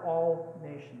prayer for all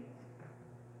nations."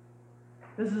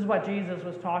 This is what Jesus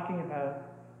was talking about.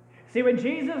 See, when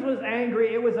Jesus was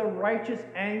angry, it was a righteous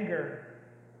anger.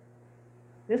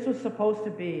 This was supposed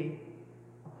to be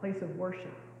a place of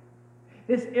worship.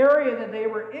 This area that they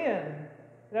were in,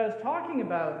 that I was talking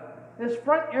about, this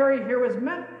front area here was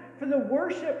meant for the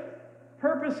worship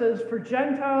purposes for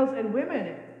Gentiles and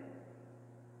women.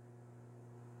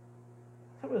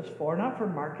 That's what it was for, not for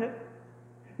market.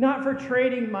 Not for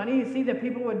trading money. You see, that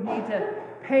people would need to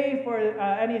pay for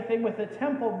anything with the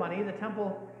temple money, the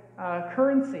temple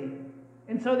currency.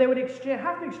 And so they would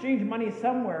have to exchange money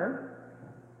somewhere.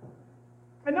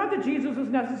 And not that Jesus was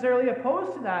necessarily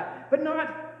opposed to that, but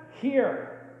not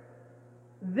here.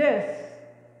 This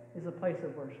is a place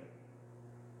of worship.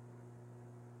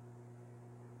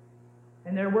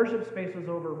 And their worship space was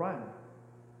overrun.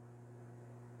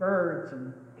 Birds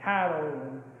and cattle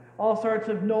and all sorts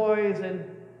of noise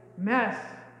and mess.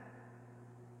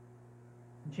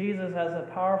 Jesus, as a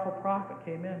powerful prophet,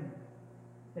 came in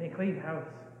and he cleaned house.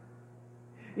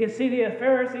 You see, the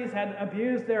Pharisees had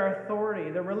abused their authority.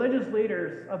 The religious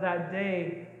leaders of that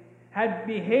day had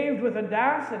behaved with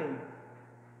audacity.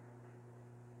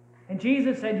 And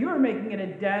Jesus said, "You are making it a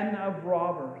den of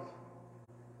robbers."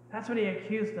 That's what he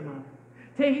accused them of.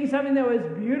 Taking something that was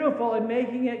beautiful and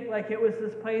making it like it was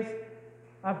this place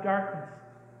of darkness.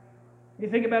 You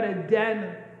think about a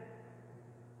den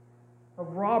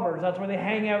of robbers. That's where they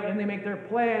hang out and they make their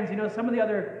plans. You know, some of the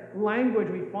other language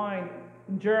we find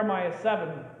in Jeremiah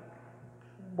 7,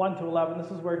 1 to 11.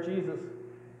 This is where Jesus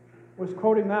was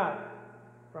quoting that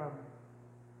from.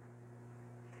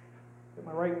 Get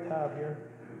my right tab here.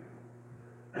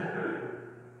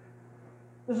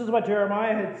 This is what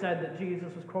Jeremiah had said that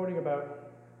Jesus was quoting about.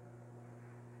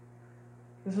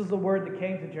 This is the word that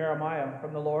came to Jeremiah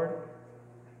from the Lord.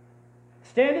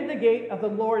 Stand at the gate of the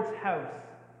Lord's house,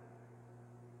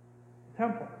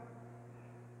 temple,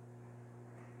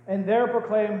 and there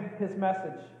proclaim his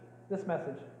message, this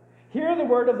message. Hear the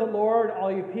word of the Lord, all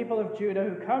you people of Judah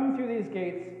who come through these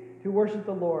gates to worship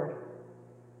the Lord.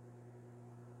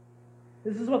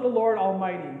 This is what the Lord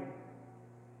Almighty,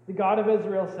 the God of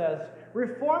Israel, says.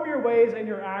 Reform your ways and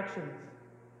your actions,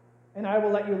 and I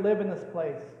will let you live in this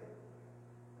place.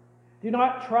 Do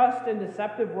not trust in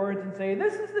deceptive words and say,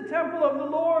 this is the temple of the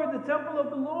Lord, the temple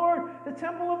of the Lord, the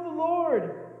temple of the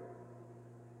Lord.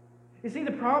 You see,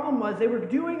 the problem was they were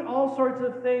doing all sorts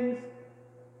of things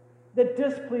that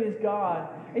displeased God,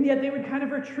 and yet they would kind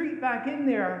of retreat back in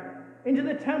there into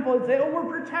the temple and say, oh,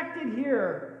 we're protected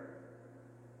here.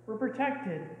 We're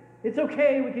protected. It's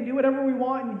okay, we can do whatever we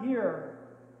want in here.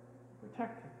 We're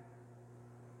protected.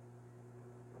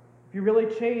 If you really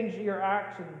change your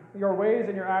actions, your ways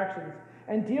and your actions,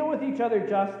 and deal with each other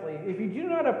justly, if you do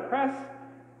not oppress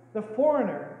the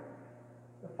foreigner,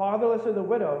 the fatherless or the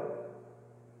widow,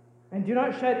 and do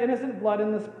not shed innocent blood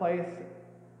in this place,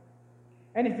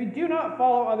 and if you do not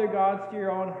follow other gods to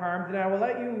your own harm, then I will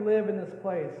let you live in this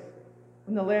place,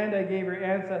 in the land I gave your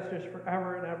ancestors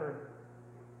forever and ever.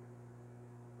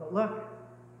 But look,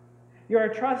 you are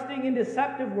trusting in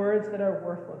deceptive words that are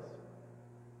worthless.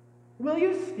 Will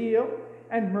you steal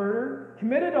and murder,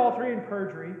 commit adultery and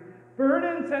perjury, burn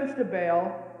incense to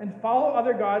Baal, and follow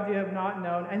other gods you have not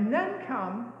known, and then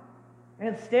come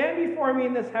and stand before me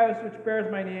in this house which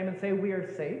bears my name and say, we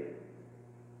are safe?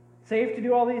 Safe to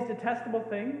do all these detestable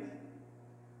things?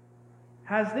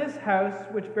 Has this house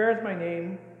which bears my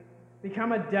name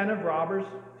become a den of robbers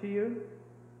to you?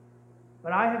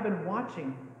 But I have been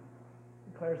watching,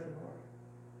 declares the Lord.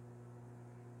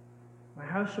 My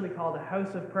house shall be called a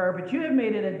house of prayer, but you have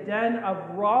made it a den of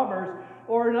robbers,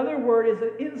 or another word is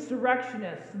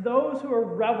insurrectionists, those who are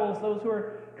rebels, those who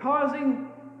are causing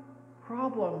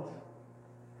problems,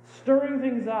 stirring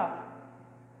things up.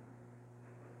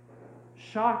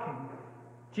 Shocking.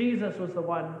 Jesus was the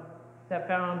one that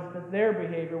found that their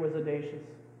behavior was audacious.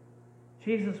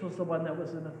 Jesus was the one that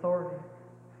was in authority.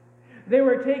 They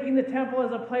were taking the temple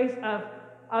as a place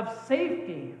of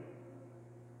safety.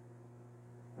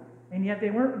 And yet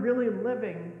they weren't really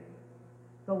living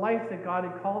the life that God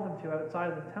had called them to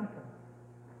outside of the temple.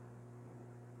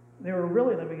 They were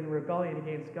really living in rebellion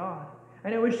against God.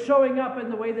 And it was showing up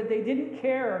in the way that they didn't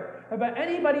care about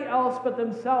anybody else but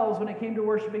themselves when it came to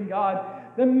worshiping God.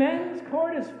 The men's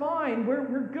court is fine. We're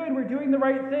good. We're doing the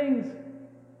right things.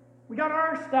 We got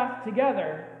our stuff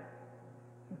together.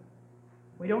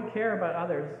 We don't care about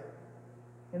others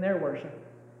in their worship.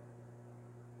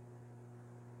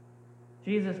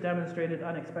 Jesus demonstrated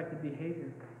unexpected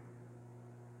behavior.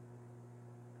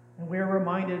 And we're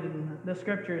reminded in the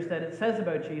scriptures that it says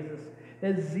about Jesus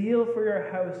that zeal for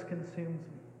your house consumes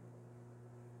me.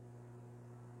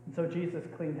 And so Jesus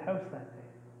cleaned house that day,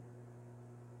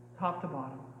 top to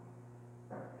bottom.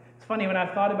 It's funny, when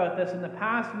I've thought about this in the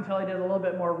past, until I did a little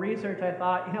bit more research, I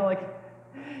thought,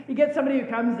 you get somebody who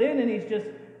comes in and he's just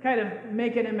kind of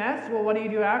making a mess. Well, what do you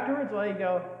do afterwards? Well, you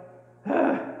go,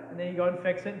 and then you go and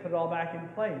fix it and put it all back in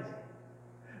place.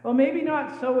 Well, maybe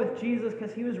not so with Jesus,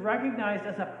 because he was recognized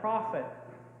as a prophet,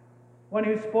 one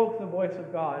who spoke the voice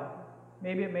of God.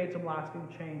 Maybe it made some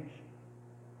lasting change.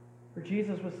 For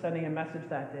Jesus was sending a message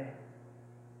that day.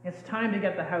 It's time to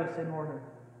get the house in order.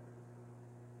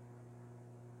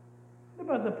 What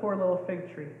about the poor little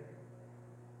fig tree?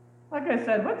 Like I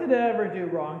said, what did it ever do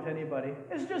wrong to anybody?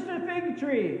 It's just a fig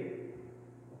tree.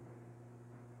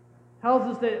 Tells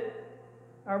us that,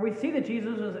 or we see that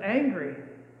Jesus was angry.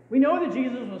 We know that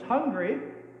Jesus was hungry.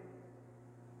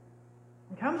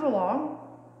 He comes along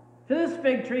to this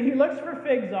fig tree. He looks for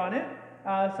figs on it.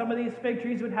 Some of these fig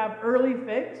trees would have early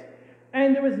figs.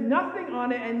 And there was nothing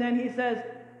on it. And then he says,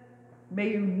 may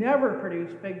you never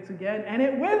produce figs again. And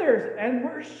it withers. And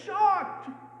we're shocked.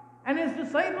 And his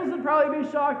disciples would probably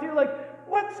be shocked too. Like,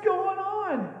 what's going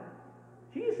on?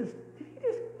 Jesus, did he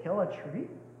just kill a tree?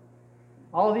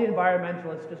 All the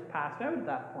environmentalists just passed out at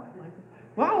that point. Like,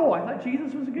 wow, I thought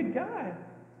Jesus was a good guy.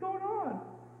 What's going on?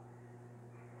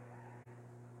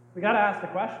 We got to ask the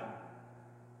question.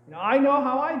 I know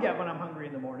how I get when I'm hungry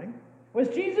in the morning. Was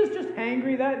Jesus just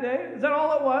hangry that day? Is that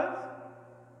all it was?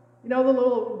 The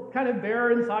little kind of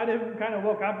bear inside of him kind of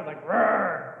woke up and was like,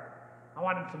 "Roar! I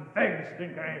wanted some figs.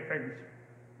 Didn't get any figs.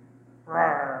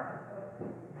 Roar!"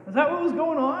 Is that what was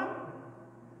going on?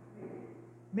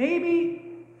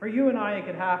 Maybe for you and I it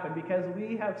could happen because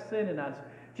we have sin in us.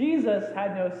 Jesus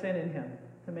had no sin in him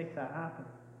to make that happen.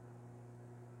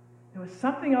 There was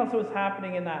something else that was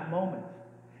happening in that moment.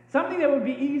 Something that would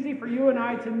be easy for you and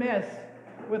I to miss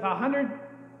with 100,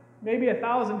 maybe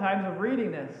 1,000 times of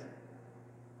reading this.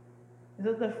 Is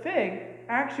that the fig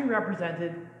actually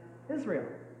represented Israel.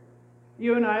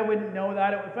 You and I wouldn't know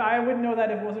that. I wouldn't know that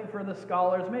if it wasn't for the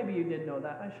scholars. Maybe you did know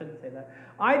that. I shouldn't say that.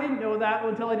 I didn't know that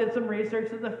until I did some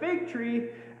research that the fig tree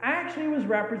actually was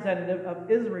representative of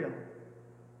Israel.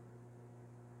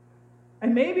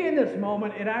 And maybe in this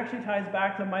moment, it actually ties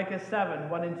back to Micah 7,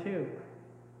 1 and 2.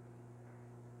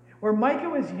 Where Micah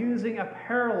was using a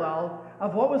parallel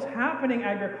of what was happening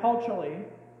agriculturally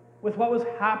with what was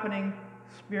happening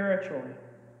spiritually.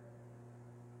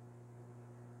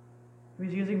 He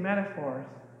was using metaphors.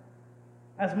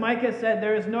 As Micah said,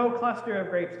 there is no cluster of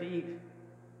grapes to eat.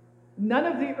 None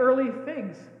of the early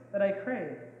figs that I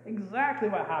crave. Exactly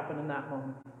what happened in that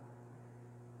moment.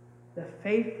 The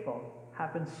faithful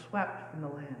have been swept from the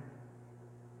land.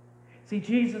 See,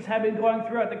 Jesus had been going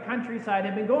throughout the countryside,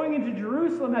 had been going into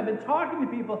Jerusalem, had been talking to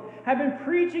people, had been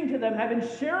preaching to them, had been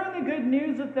sharing the good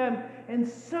news with them, and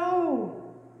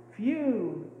so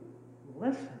few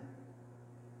listened.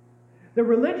 The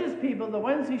religious people, the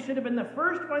ones who should have been the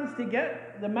first ones to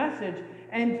get the message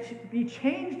and to be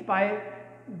changed by it,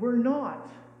 were not.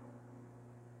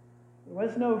 There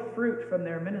was no fruit from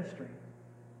their ministry.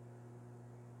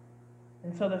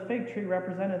 And so the fig tree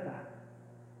represented that.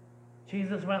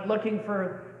 Jesus went looking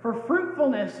for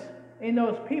fruitfulness in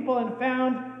those people and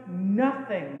found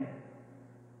nothing.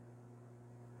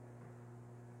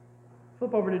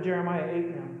 Flip over to Jeremiah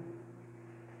 8 now.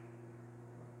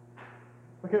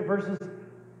 Look at verses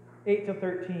 8 to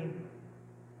 13.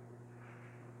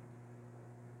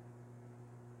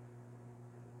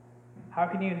 How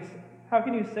can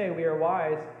you say we are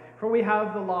wise? For we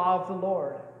have the law of the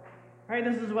Lord. Right?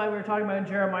 This is what we were talking about in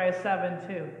Jeremiah 7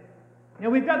 too. You know,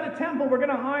 we've got the temple, we're going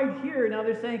to hide here. Now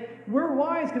they're saying, we're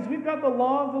wise because we've got the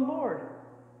law of the Lord.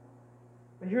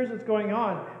 But here's what's going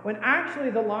on. When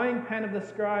actually the lying pen of the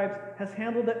scribes has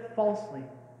handled it falsely.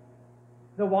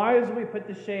 The wise will be put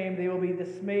to shame, they will be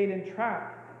dismayed and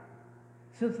trapped.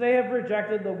 Since they have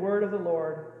rejected the word of the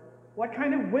Lord, what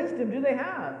kind of wisdom do they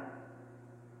have?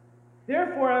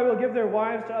 Therefore I will give their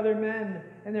wives to other men,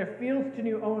 and their fields to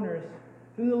new owners,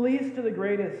 from the least to the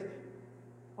greatest.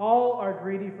 All are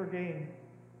greedy for gain,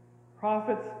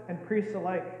 prophets and priests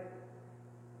alike.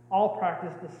 All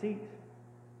practice deceit.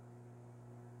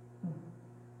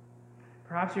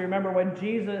 Perhaps you remember when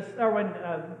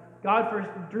God first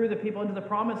drew the people into the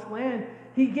promised land,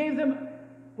 he gave them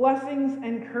blessings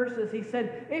and curses. He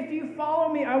said, if you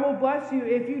follow me, I will bless you.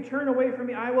 If you turn away from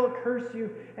me, I will curse you.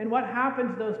 And what happened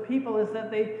to those people is that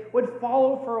they would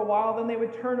follow for a while, then they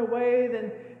would turn away,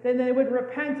 then they would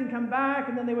repent and come back,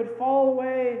 and then they would fall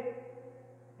away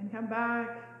and come back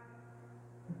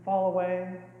and fall away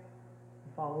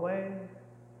and fall away and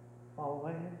fall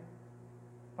away.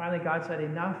 Finally, God said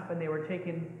enough, and they were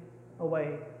taken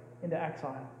away into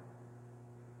exile.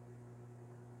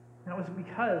 That was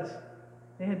because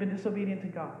they had been disobedient to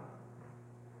God.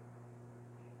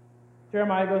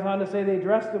 Jeremiah goes on to say, they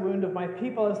dress the wound of my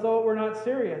people as though it were not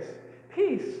serious.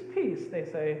 Peace, peace, they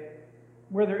say,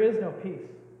 where there is no peace.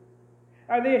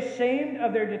 Are they ashamed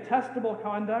of their detestable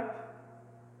conduct?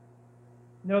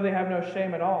 No, they have no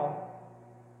shame at all.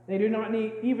 They do not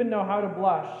even know how to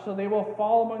blush, so they will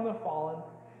fall among the fallen.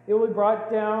 They will be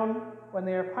brought down when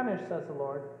they are punished, says the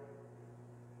Lord.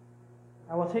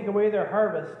 I will take away their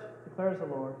harvest, declares the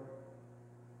Lord.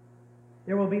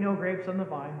 There will be no grapes on the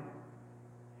vine.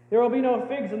 There will be no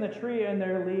figs in the tree, and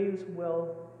their leaves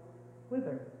will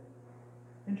wither.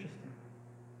 Interesting.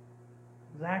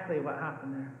 Exactly what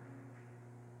happened there.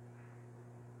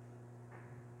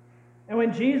 And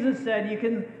when Jesus said, you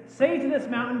can say to this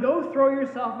mountain, go throw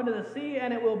yourself into the sea,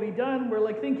 and it will be done, we're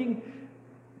like thinking,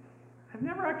 I've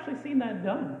never actually seen that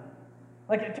done.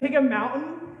 Like, take a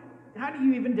mountain, how do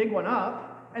you even dig one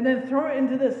up, and then throw it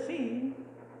into the sea?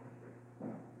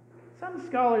 Some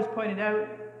scholars pointed out,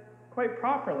 quite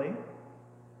properly,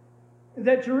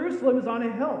 that Jerusalem is on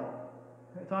a hill.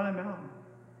 It's on a mountain.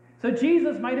 So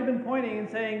Jesus might have been pointing and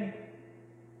saying,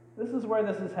 this is where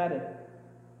this is headed.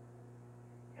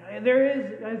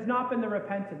 Has not been the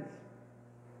repentance.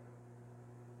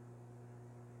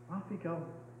 Off you go.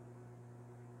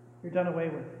 You're done away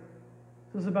with.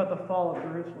 This is about the fall of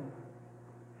Jerusalem.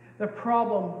 The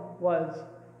problem was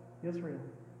Israel.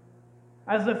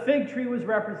 As the fig tree was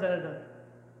representative.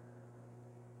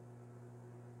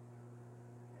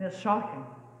 And it's shocking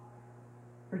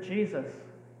for Jesus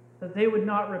that they would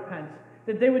not repent,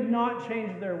 that they would not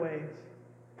change their ways.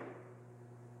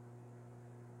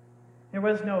 There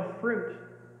was no fruit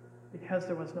because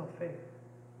there was no faith.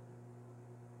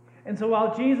 And so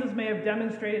while Jesus may have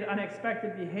demonstrated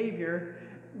unexpected behavior,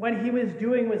 what he was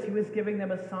doing was he was giving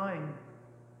them a sign.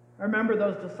 Remember,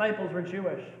 those disciples were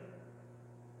Jewish.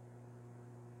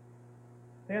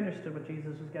 They understood what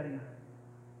Jesus was getting at.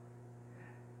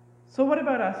 So what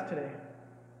about us today?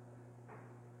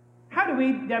 How do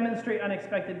we demonstrate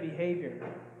unexpected behavior?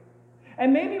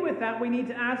 And maybe with that, we need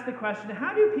to ask the question,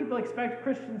 how do people expect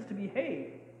Christians to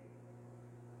behave?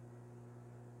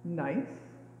 Nice.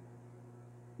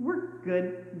 We're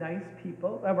good, nice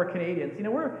people. We're Canadians. You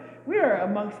know, we are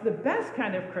amongst the best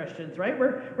kind of Christians, right?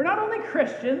 We're not only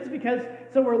Christians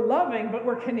so we're loving, but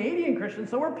we're Canadian Christians,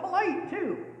 so we're polite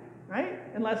too, right?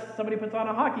 Unless somebody puts on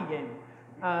a hockey game.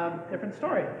 Different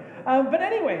story. But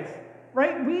anyways,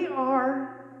 right? We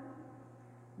are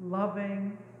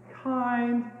loving,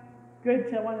 kind, good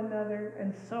to one another,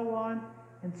 and so on,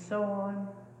 and so on,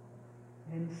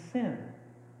 and sin.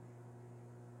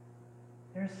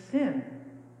 There's sin.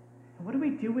 And what do we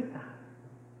do with that?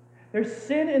 There's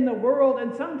sin in the world,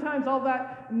 and sometimes all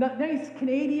that nice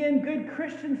Canadian, good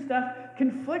Christian stuff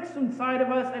conflicts inside of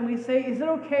us, and we say, is it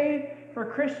okay for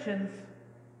Christians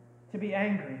to be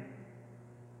angry?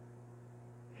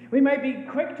 We might be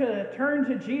quick to turn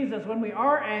to Jesus when we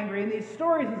are angry in these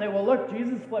stories and say, well, look,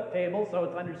 Jesus flipped tables, so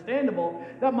it's understandable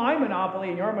that my monopoly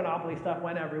and your monopoly stuff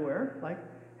went everywhere. Like,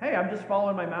 hey, I'm just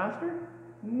following my master?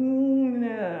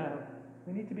 No.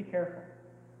 We need to be careful.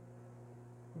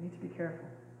 We need to be careful.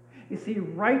 You see,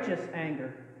 righteous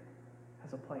anger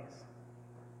has a place.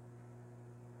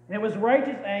 And it was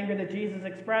righteous anger that Jesus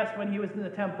expressed when he was in the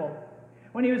temple,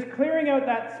 when he was clearing out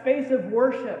that space of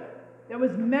worship that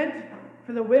was meant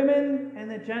for the women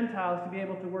and the Gentiles to be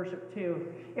able to worship too.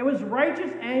 It was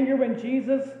righteous anger when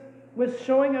Jesus was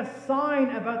showing a sign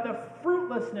about the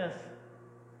fruitlessness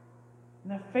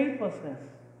and the faithlessness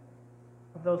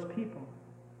of those people.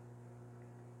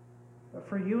 But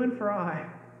for you and for I,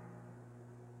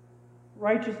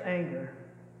 righteous anger,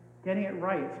 getting it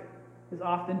right, is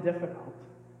often difficult.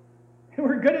 And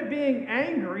we're good at being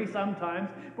angry sometimes,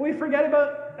 but we forget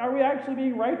about, are we actually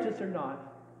being righteous or not?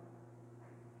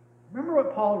 Remember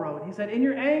what Paul wrote. He said, in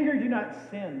your anger, do not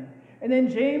sin. And then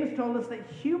James told us that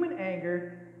human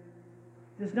anger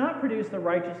does not produce the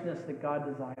righteousness that God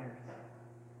desires.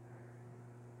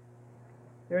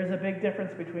 There is a big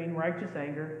difference between righteous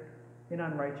anger and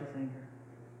unrighteous anger.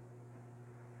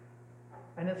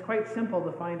 And it's quite simple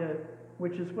to find out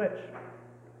which is which.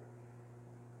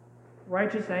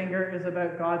 Righteous anger is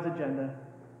about God's agenda,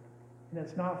 and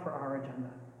it's not for our agenda.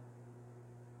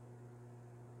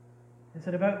 Is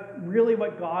it about really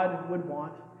what God would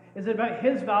want? Is it about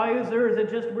his values, or is it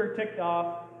just we're ticked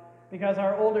off because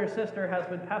our older sister has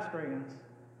been pestering us?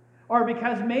 Or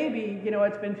because maybe,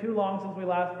 it's been too long since we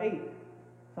last ate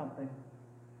something?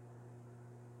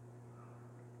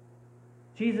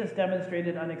 Jesus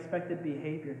demonstrated unexpected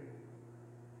behavior.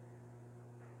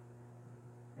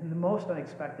 And the most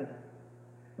unexpected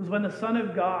was when the Son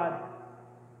of God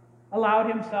allowed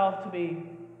himself to be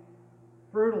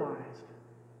brutalized,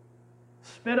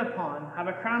 spit upon, have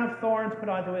a crown of thorns put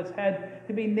onto his head,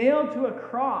 to be nailed to a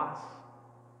cross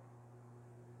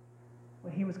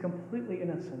when he was completely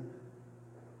innocent.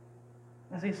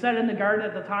 As he said in the garden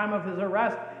at the time of his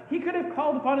arrest, he could have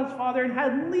called upon his Father and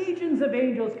had legions of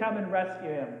angels come and rescue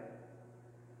him.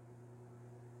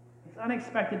 His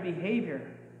unexpected behavior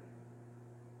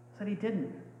said he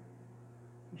didn't.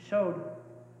 He showed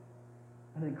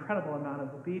an incredible amount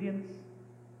of obedience,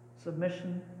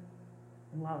 submission,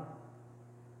 and love.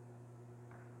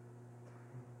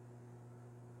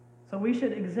 So we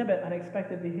should exhibit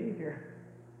unexpected behavior.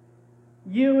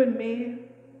 You and me,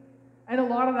 and a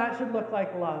lot of that should look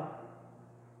like love.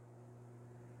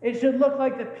 It should look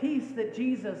like the peace that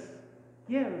Jesus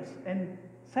gives and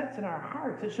sets in our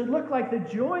hearts. It should look like the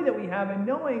joy that we have in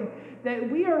knowing that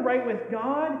we are right with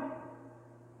God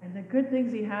and the good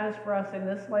things he has for us in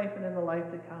this life and in the life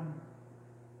to come.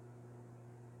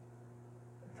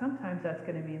 Sometimes that's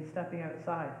going to mean stepping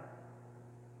outside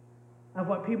of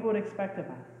what people would expect of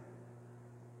us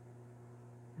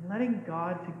and letting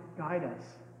God to guide us.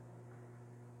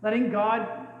 Letting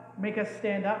God make us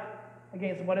stand up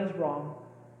against what is wrong.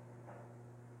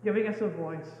 Giving us a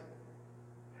voice.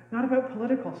 Not about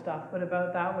political stuff, but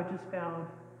about that which is found,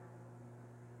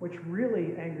 which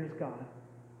really angers God.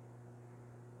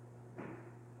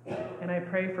 And I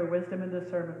pray for wisdom and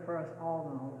discernment for us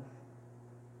all in all this.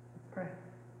 Let's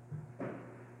pray.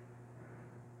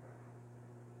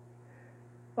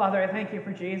 Father, I thank you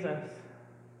for Jesus.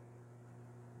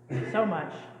 so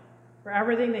much, for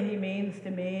everything that he means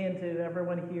to me and to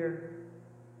everyone here.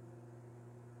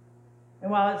 And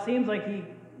while it seems like he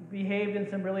behaved in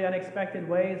some really unexpected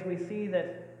ways, we see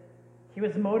that he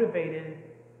was motivated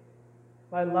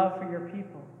by love for your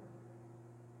people,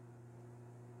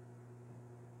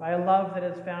 by a love that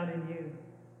is found in you.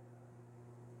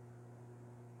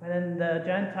 And then the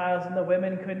Gentiles and the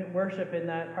women couldn't worship in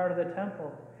that part of the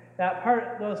temple, that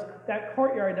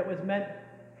courtyard that was meant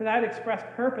for that express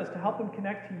purpose to help them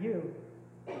connect to you.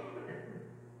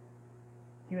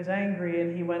 He was angry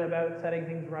and he went about setting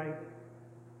things right.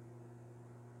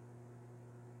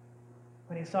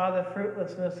 When he saw the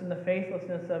fruitlessness and the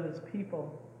faithlessness of his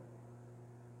people,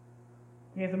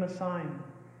 he gave them a sign.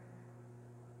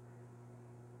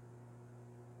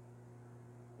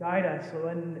 Guide us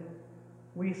when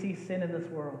we see sin in this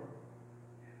world,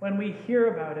 when we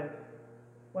hear about it,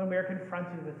 when we are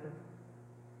confronted with it.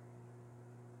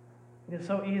 It is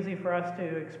so easy for us to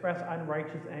express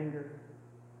unrighteous anger.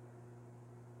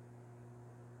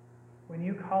 When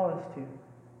you call us to,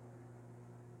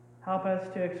 help us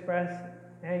to express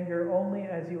anger only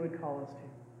as you would call us to.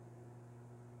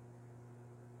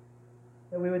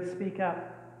 That we would speak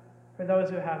up for those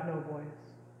who have no voice.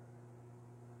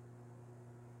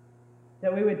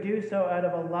 That we would do so out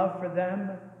of a love for them,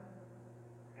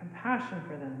 compassion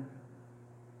for them,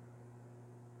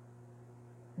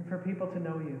 and for people to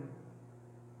know you.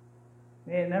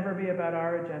 May it never be about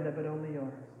our agenda, but only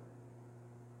yours.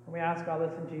 And we ask all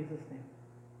this in Jesus' name.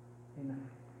 Amen.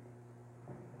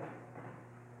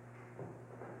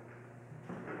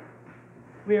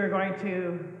 We are going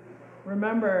to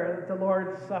remember the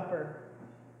Lord's Supper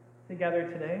together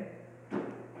today.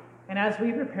 And as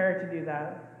we prepare to do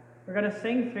that, we're going to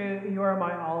sing through You Are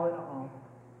My All in All.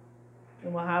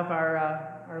 And we'll have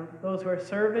our those who are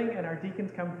serving and our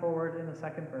deacons come forward in the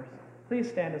second verse. Please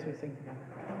stand as we sing together.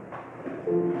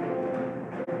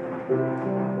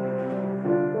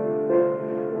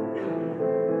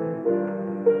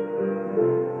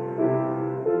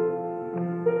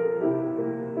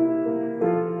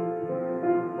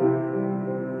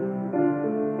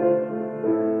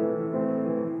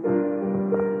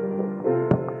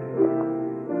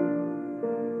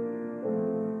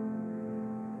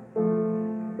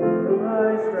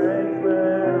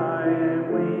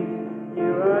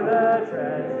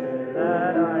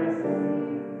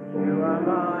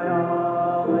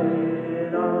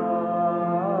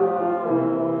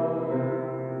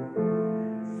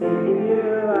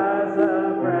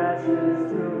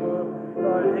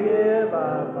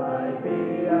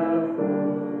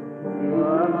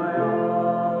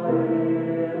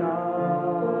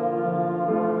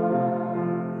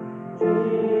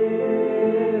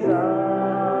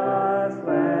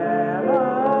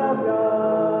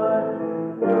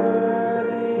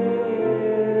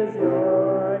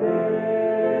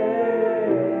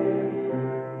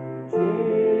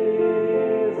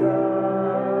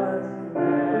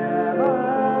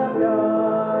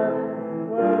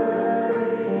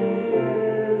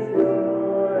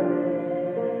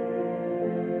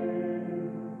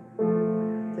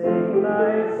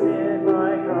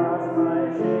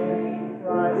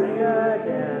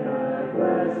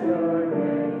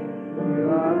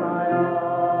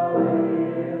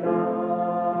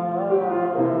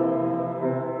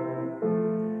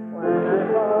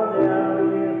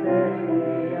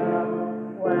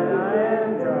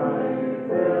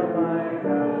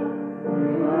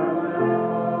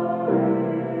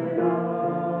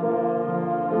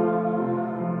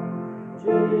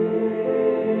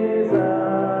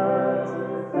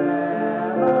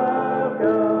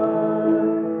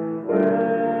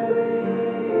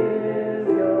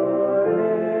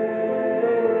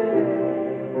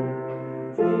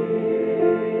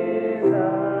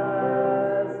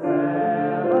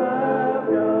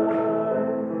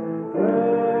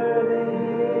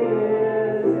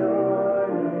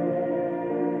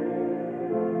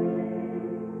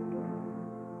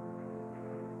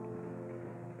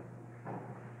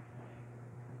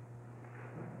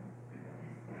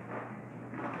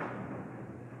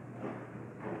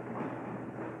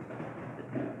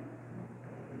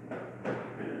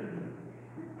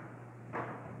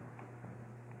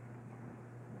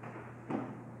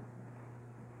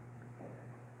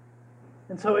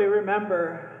 And so we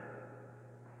remember,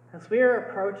 as we are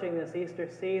approaching this Easter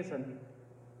season,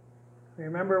 we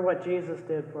remember what Jesus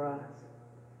did for us.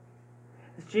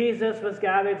 As Jesus was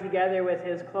gathered together with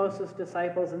his closest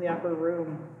disciples in the upper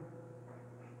room,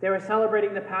 they were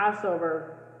celebrating the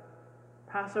Passover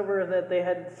that they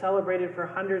had celebrated for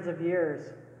hundreds of years.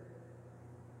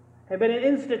 It had been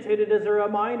instituted as a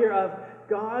reminder of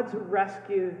God's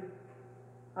rescue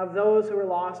of those who were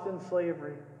lost in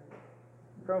slavery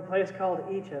from a place called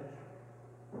Egypt,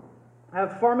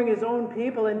 of forming his own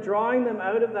people and drawing them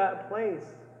out of that place,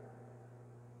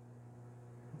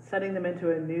 setting them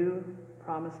into a new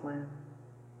promised land.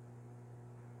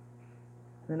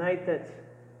 The night that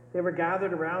they were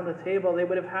gathered around the table, they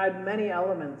would have had many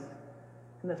elements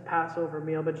in this Passover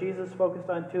meal, but Jesus focused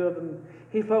on two of them.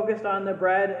 He focused on the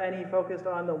bread and he focused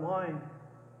on the wine,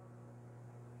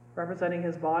 representing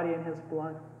his body and his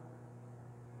blood.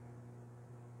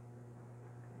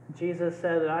 Jesus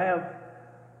said, I have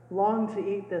longed to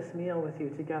eat this meal with you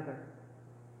together.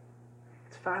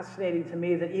 It's fascinating to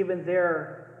me that even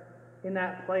there, in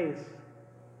that place,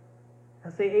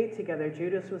 as they ate together,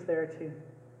 Judas was there too.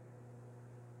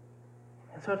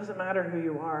 And so it doesn't matter who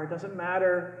you are. It doesn't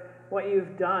matter what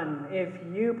you've done. If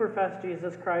you profess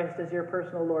Jesus Christ as your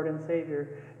personal Lord and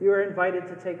Savior, you are invited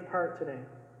to take part today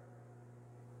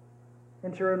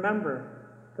and to remember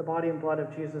the body and blood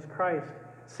of Jesus Christ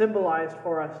symbolized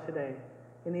for us today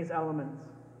in these elements.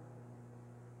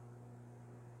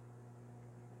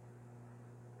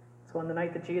 So on the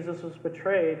night that Jesus was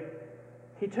betrayed,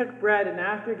 he took bread, and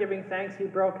after giving thanks, he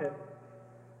broke it,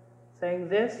 saying,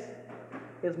 "This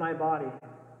is my body,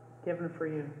 given for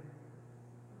you."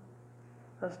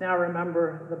 Let's now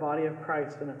remember the body of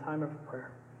Christ in a time of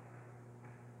prayer.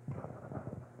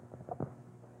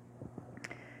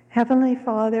 Heavenly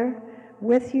Father,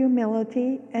 with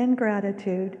humility and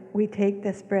gratitude, we take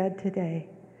this bread today.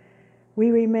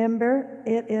 We remember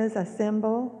it is a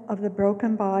symbol of the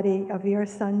broken body of your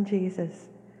Son Jesus,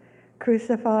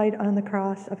 crucified on the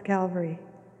cross of Calvary,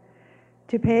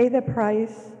 to pay the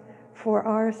price for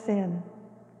our sin.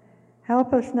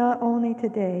 Help us not only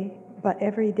today, but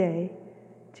every day,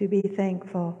 to be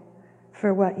thankful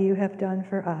for what you have done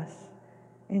for us.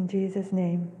 In Jesus'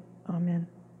 name, amen.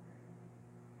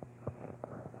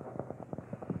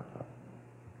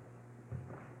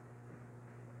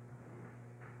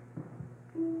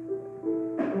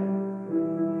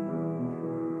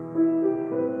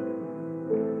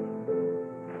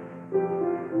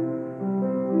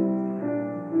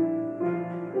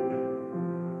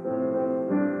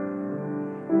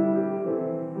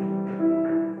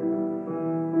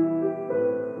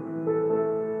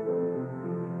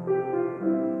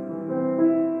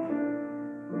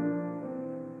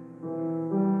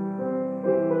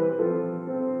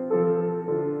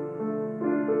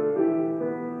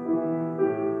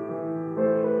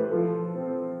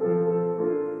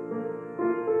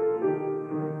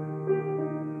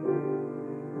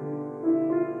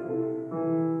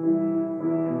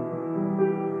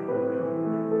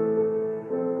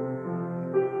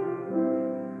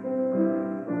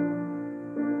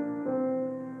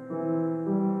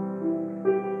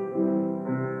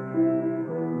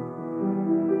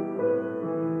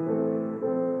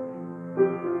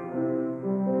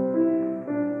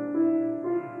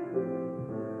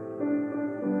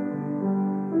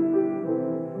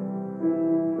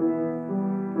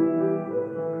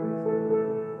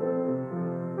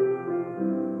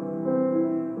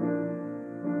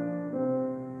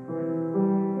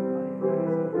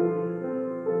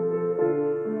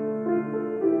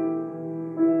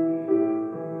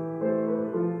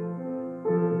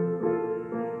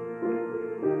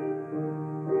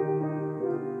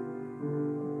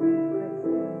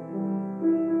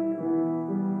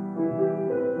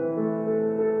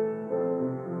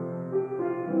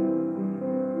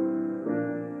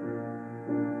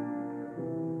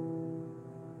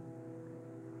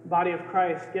 Body of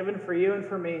Christ, given for you and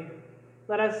for me,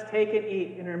 let us take and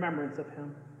eat in remembrance of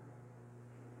him.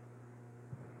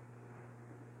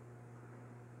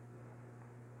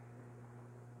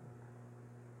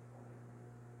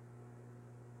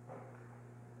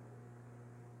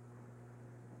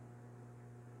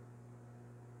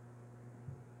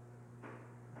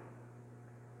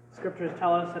 Scriptures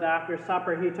tell us that after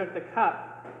supper he took the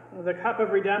cup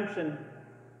of redemption,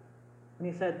 and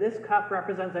he said, "This cup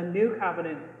represents a new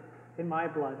covenant in my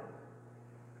blood."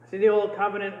 See, the old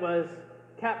covenant was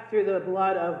kept through the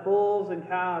blood of bulls and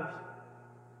calves,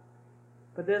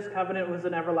 but this covenant was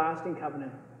an everlasting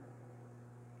covenant.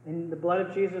 And the blood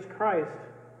of Jesus Christ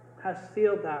has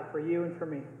sealed that for you and for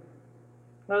me.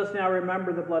 Let us now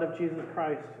remember the blood of Jesus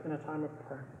Christ in a time of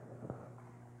prayer.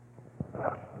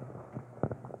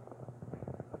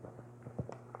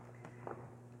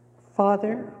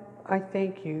 Father, I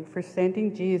thank you for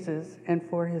sending Jesus and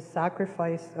for his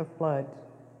sacrifice of blood.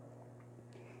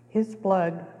 His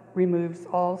blood removes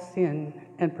all sin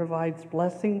and provides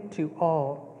blessing to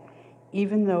all,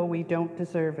 even though we don't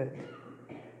deserve it.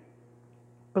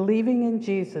 Believing in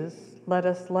Jesus, let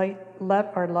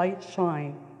our light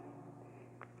shine.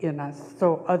 in us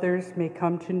so others may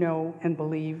come to know and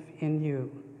believe in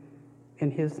you.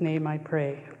 In his name I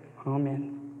pray.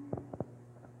 Amen.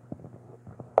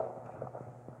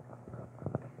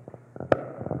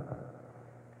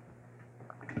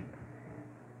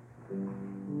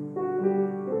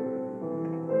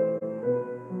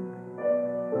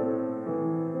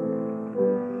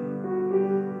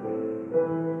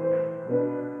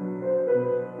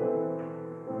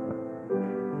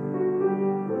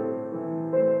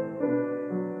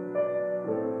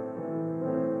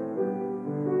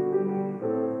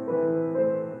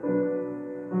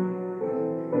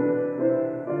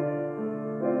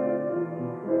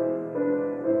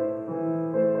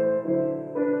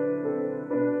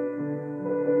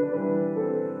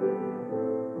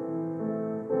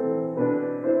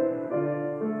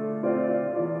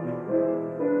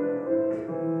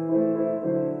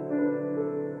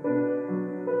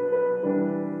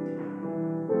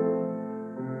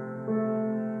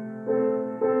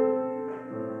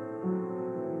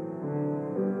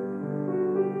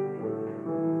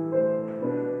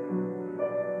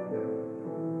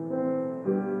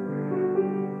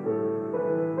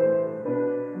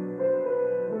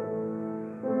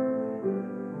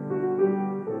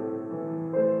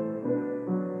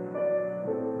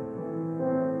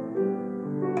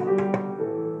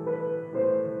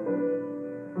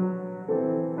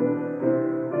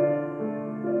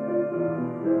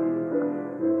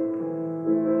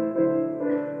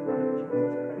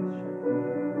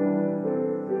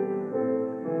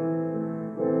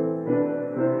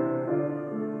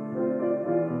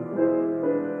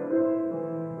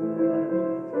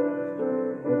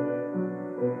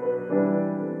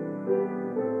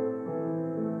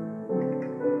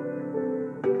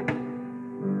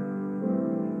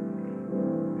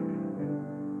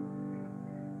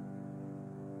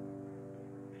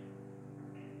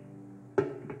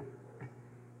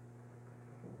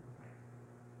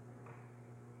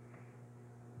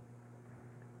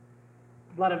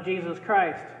 Blood of Jesus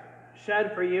Christ,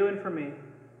 shed for you and for me.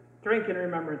 Drink in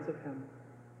remembrance of him.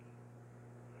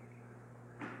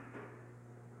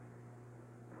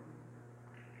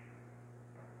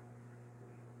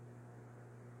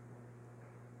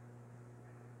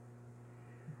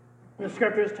 The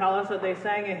scriptures tell us that they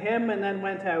sang a hymn and then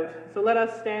went out. So let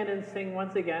us stand and sing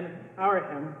once again our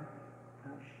hymn.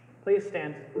 Please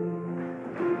stand.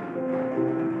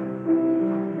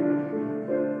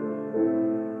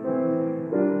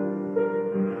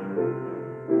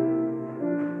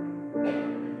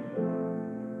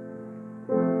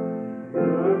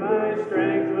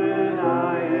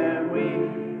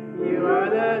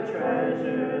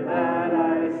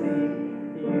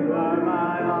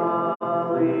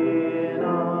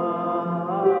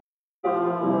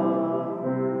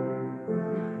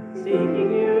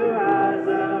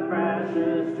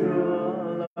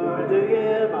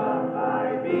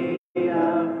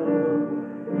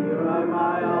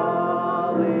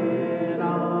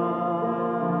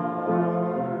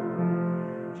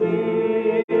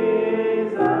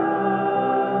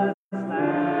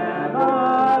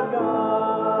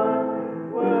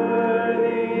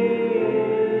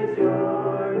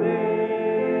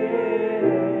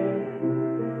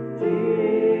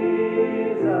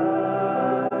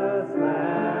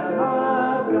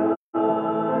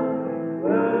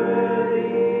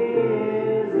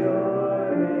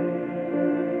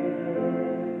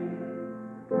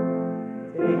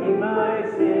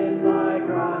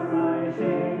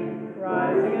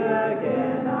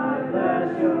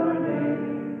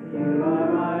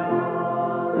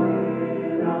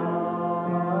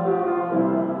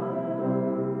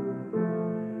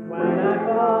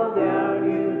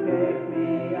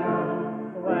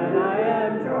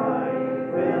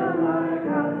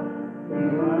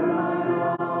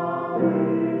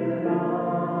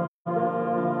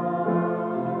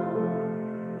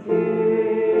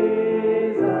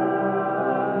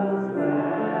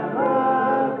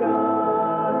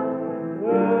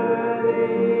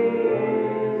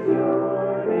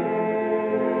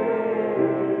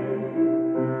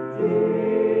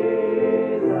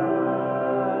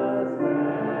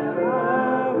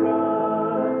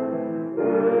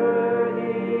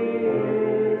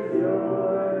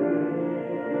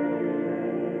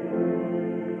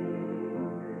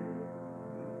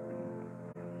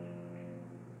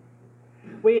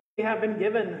 Have been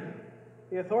given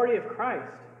the authority of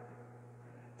Christ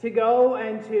to go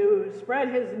and to spread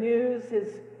his news, his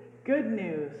good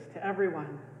news to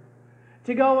everyone,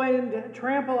 to go and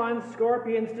trample on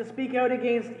scorpions, to speak out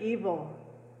against evil,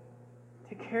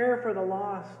 to care for the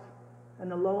lost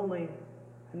and the lonely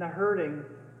and the hurting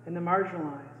and the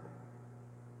marginalized.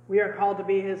 We are called to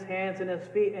be his hands and his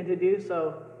feet and to do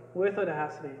so with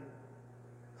audacity.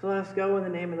 So let us go in the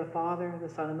name of the Father, the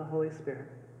Son, and the Holy Spirit.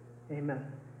 Amen.